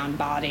and her round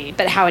body,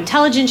 but how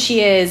intelligent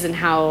she is and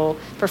how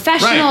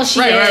professional she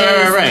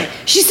is. Right.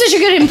 She's such a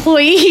good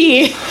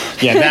employee.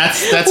 Yeah,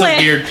 that's a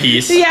weird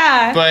piece.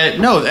 Yeah. But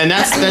no, and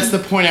that's the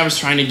point I was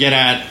trying to get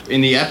at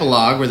in the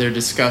epilogue where they're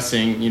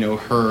discussing, you know,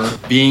 her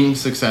being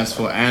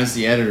successful as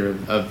the editor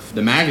of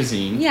the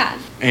magazine. Yeah.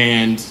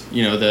 And,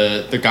 you know,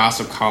 the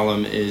gossip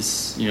column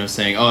is, you know,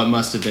 saying, oh, it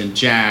must have been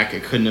Jack.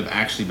 It couldn't have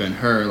actually been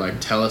her. Like,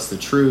 tell us the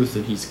truth.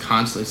 And he's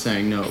constantly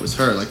saying, no, it was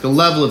her. Like, the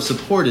level of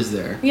support is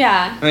there.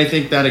 Yeah. And I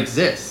think that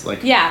exists.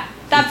 Like, yeah,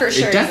 that for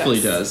sure It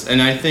definitely does.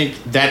 And I think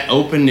that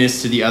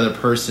openness to the other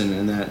person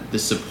and that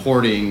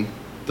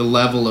the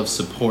level of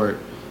support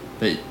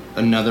that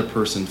another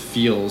person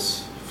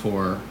feels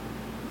for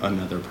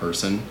another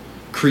person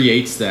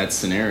creates that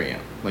scenario.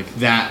 Like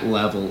that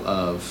level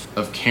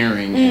of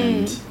caring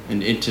and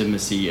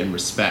intimacy and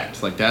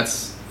respect. Like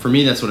that's, for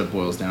me, that's what it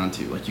boils down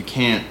to. Like you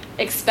can't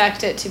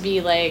expect it to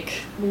be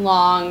like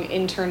long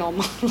internal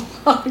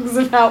monologues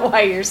about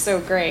why you're so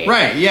great.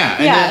 Right,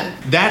 yeah.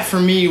 And that for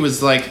me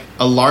was like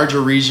a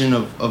larger reason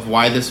of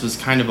why this was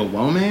kind of a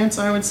romance,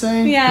 I would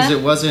say. Yeah. Because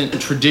it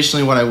wasn't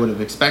traditionally what I would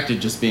have expected,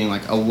 just being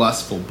like a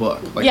lustful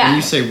book. Like when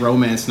you say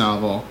romance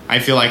novel, I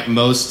feel like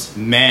most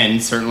men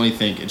certainly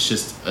think it's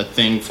just a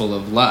thing full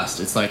of lust.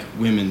 It's like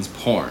women's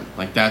porn.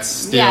 Like that's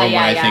still what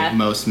I think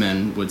most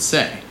men would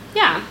say.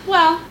 Yeah,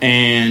 well.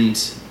 And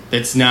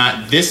it's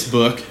not, this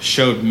book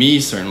showed me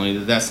certainly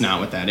that that's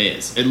not what that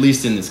is, at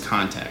least in this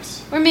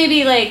context. Or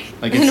maybe like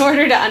in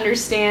order to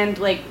understand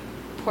like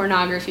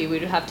pornography,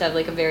 we'd have to have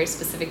like a very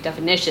specific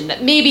definition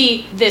that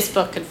maybe this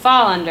book could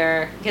fall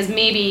under, because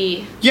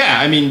maybe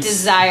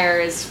desire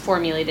is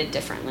formulated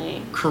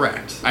differently.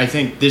 Correct. I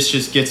think this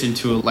just gets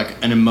into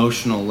like an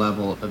emotional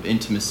level of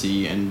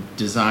intimacy and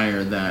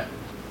desire that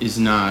is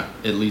not,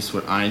 at least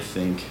what I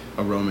think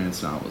a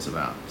romance novel is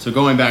about. So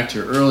going back to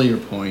your earlier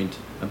point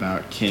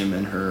about Kim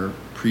and her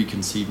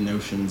preconceived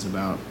notions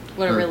about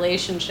what a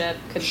relationship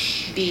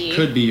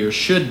could be or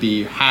should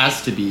be,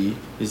 has to be,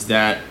 is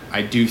that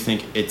I do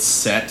think it's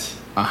set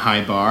a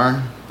high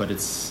bar, but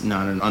it's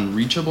not an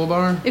unreachable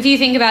bar. If you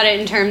think about it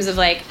in terms of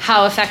like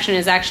how affection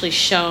is actually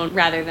shown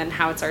rather than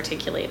how it's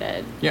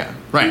articulated. Yeah,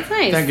 right. That's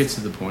nice. That gets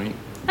to the point.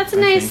 That's a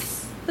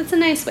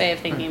nice way of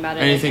thinking about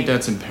it. And I think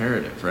that's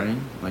imperative, right?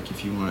 Like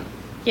if you want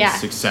a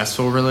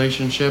successful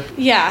relationship,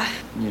 you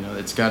know,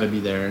 it's got to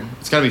be there.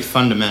 It's got to be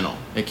fundamental.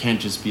 It can't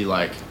just be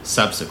like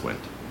subsequent,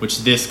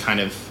 which this kind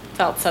of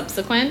felt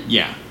subsequent.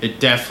 Yeah, it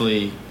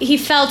definitely. He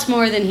felt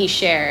more than he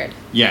shared.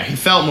 Yeah, he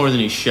felt more than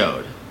he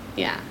showed.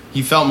 Yeah.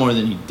 He felt more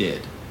than he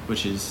did,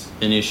 which is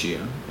an issue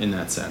in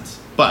that sense.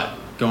 But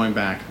going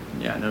back,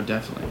 yeah, no,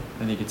 definitely.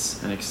 I think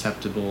it's an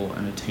acceptable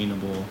and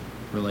attainable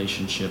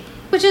relationship.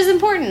 Which is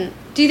important.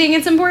 Do you think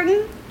it's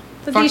important?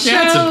 It's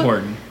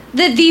important.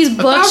 That these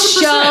books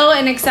 1,000%. show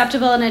an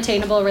acceptable and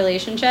attainable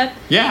relationship?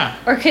 Yeah.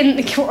 Or can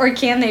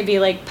they be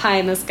like pie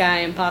in the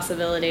sky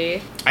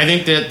impossibility? I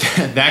think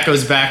that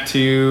goes back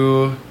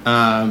to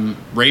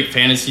rape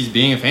fantasies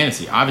being a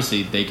fantasy.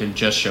 Obviously, they can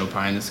just show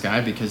pie in the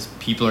sky because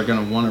people are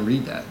going to want to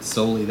read that.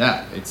 Solely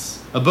that.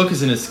 A book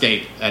is an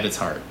escape at its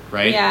heart,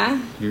 right?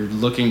 Yeah. You're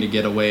looking to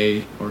get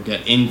away or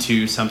get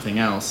into something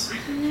else. I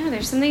don't know.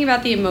 There's something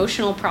about the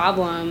emotional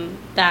problem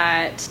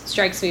that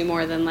strikes me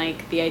more than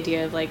like the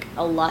idea of like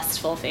a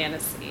lustful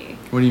fantasy.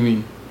 What do you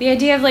mean? The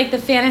idea of like the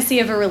fantasy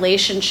of a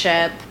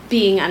relationship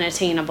being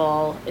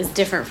unattainable is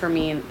different for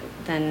me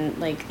than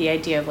like the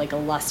idea of like a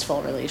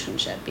lustful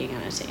relationship being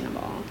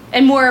unattainable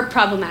and more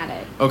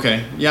problematic.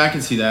 Okay, yeah, I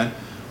can see that.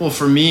 Well,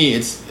 for me,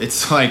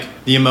 it's like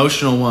the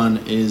emotional one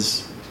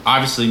is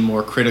obviously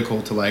more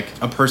critical to like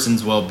a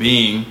person's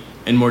well-being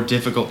and more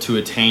difficult to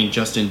attain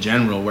just in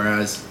general,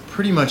 whereas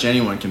pretty much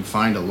anyone can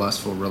find a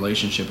lustful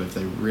relationship if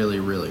they really,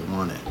 really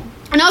want it.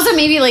 And also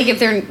maybe like if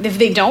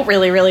they don't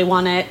really, really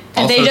want it,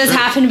 if they just true.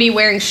 happen to be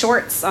wearing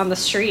shorts on the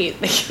street.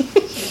 There's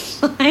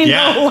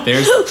that whole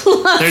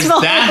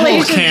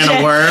can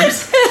of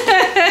worms.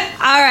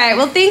 All right.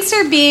 Well, thanks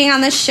for being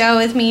on the show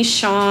with me,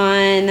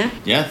 Sean.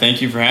 Yeah,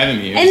 thank you for having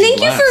me. And thank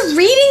you for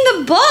reading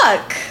the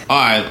book. Oh,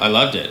 I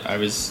loved it. I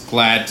was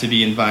glad to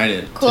be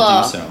invited to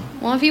do so.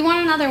 Well, if you want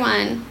another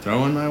one,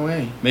 throw one my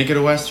way. Make it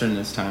a Western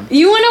this time.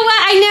 You want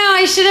I know,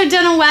 I should have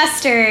done a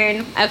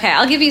Western. Okay,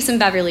 I'll give you some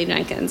Beverly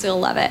Jenkins. You'll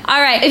love it.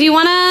 All right, if you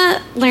want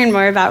to learn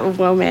more about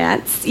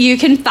Womance, you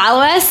can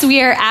follow us.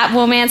 We are at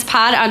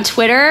WomancePod on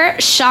Twitter.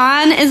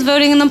 Sean is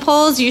voting in the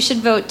polls. You should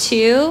vote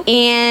too.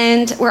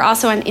 And we're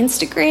also on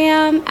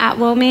Instagram at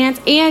Womance.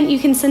 And you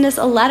can send us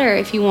a letter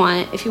if you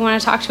want. If you want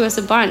to talk to us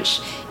a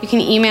bunch, you can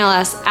email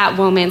us at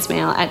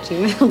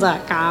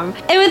womancemail@gmail.com.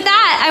 And with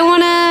that, I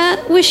want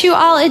to wish you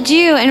all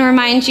adieu and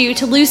remind you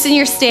to loosen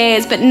your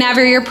stays, but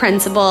never your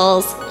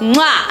principles.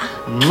 Mwah!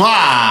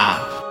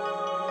 Mwah!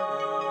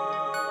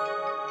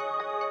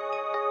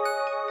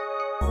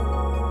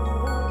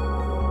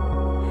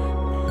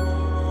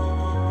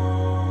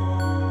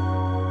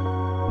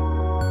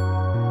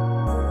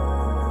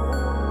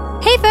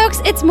 Hey folks,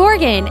 it's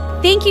Morgan.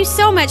 Thank you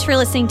so much for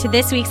listening to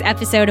this week's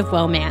episode of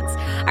Womance.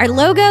 Our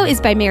logo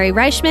is by Mary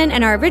Reichman,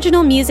 and our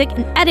original music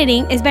and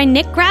editing is by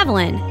Nick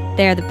Gravelin.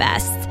 They're the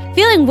best.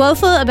 Feeling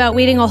woeful about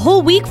waiting a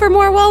whole week for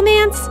more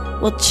Womance?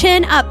 Well,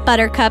 chin up,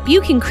 Buttercup. You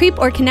can creep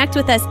or connect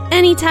with us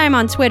anytime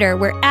on Twitter.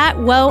 We're at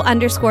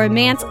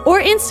 @wo_mance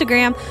or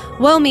Instagram,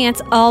 Womance,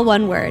 all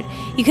one word.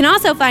 You can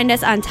also find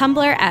us on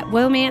Tumblr at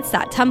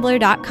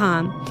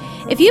womance.tumblr.com.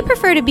 If you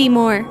prefer to be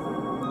more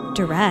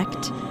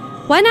direct,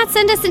 why not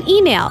send us an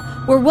email?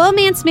 We're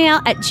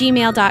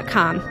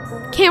womancemail@gmail.com.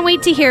 Can't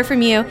wait to hear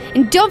from you,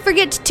 and don't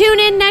forget to tune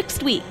in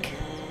next week.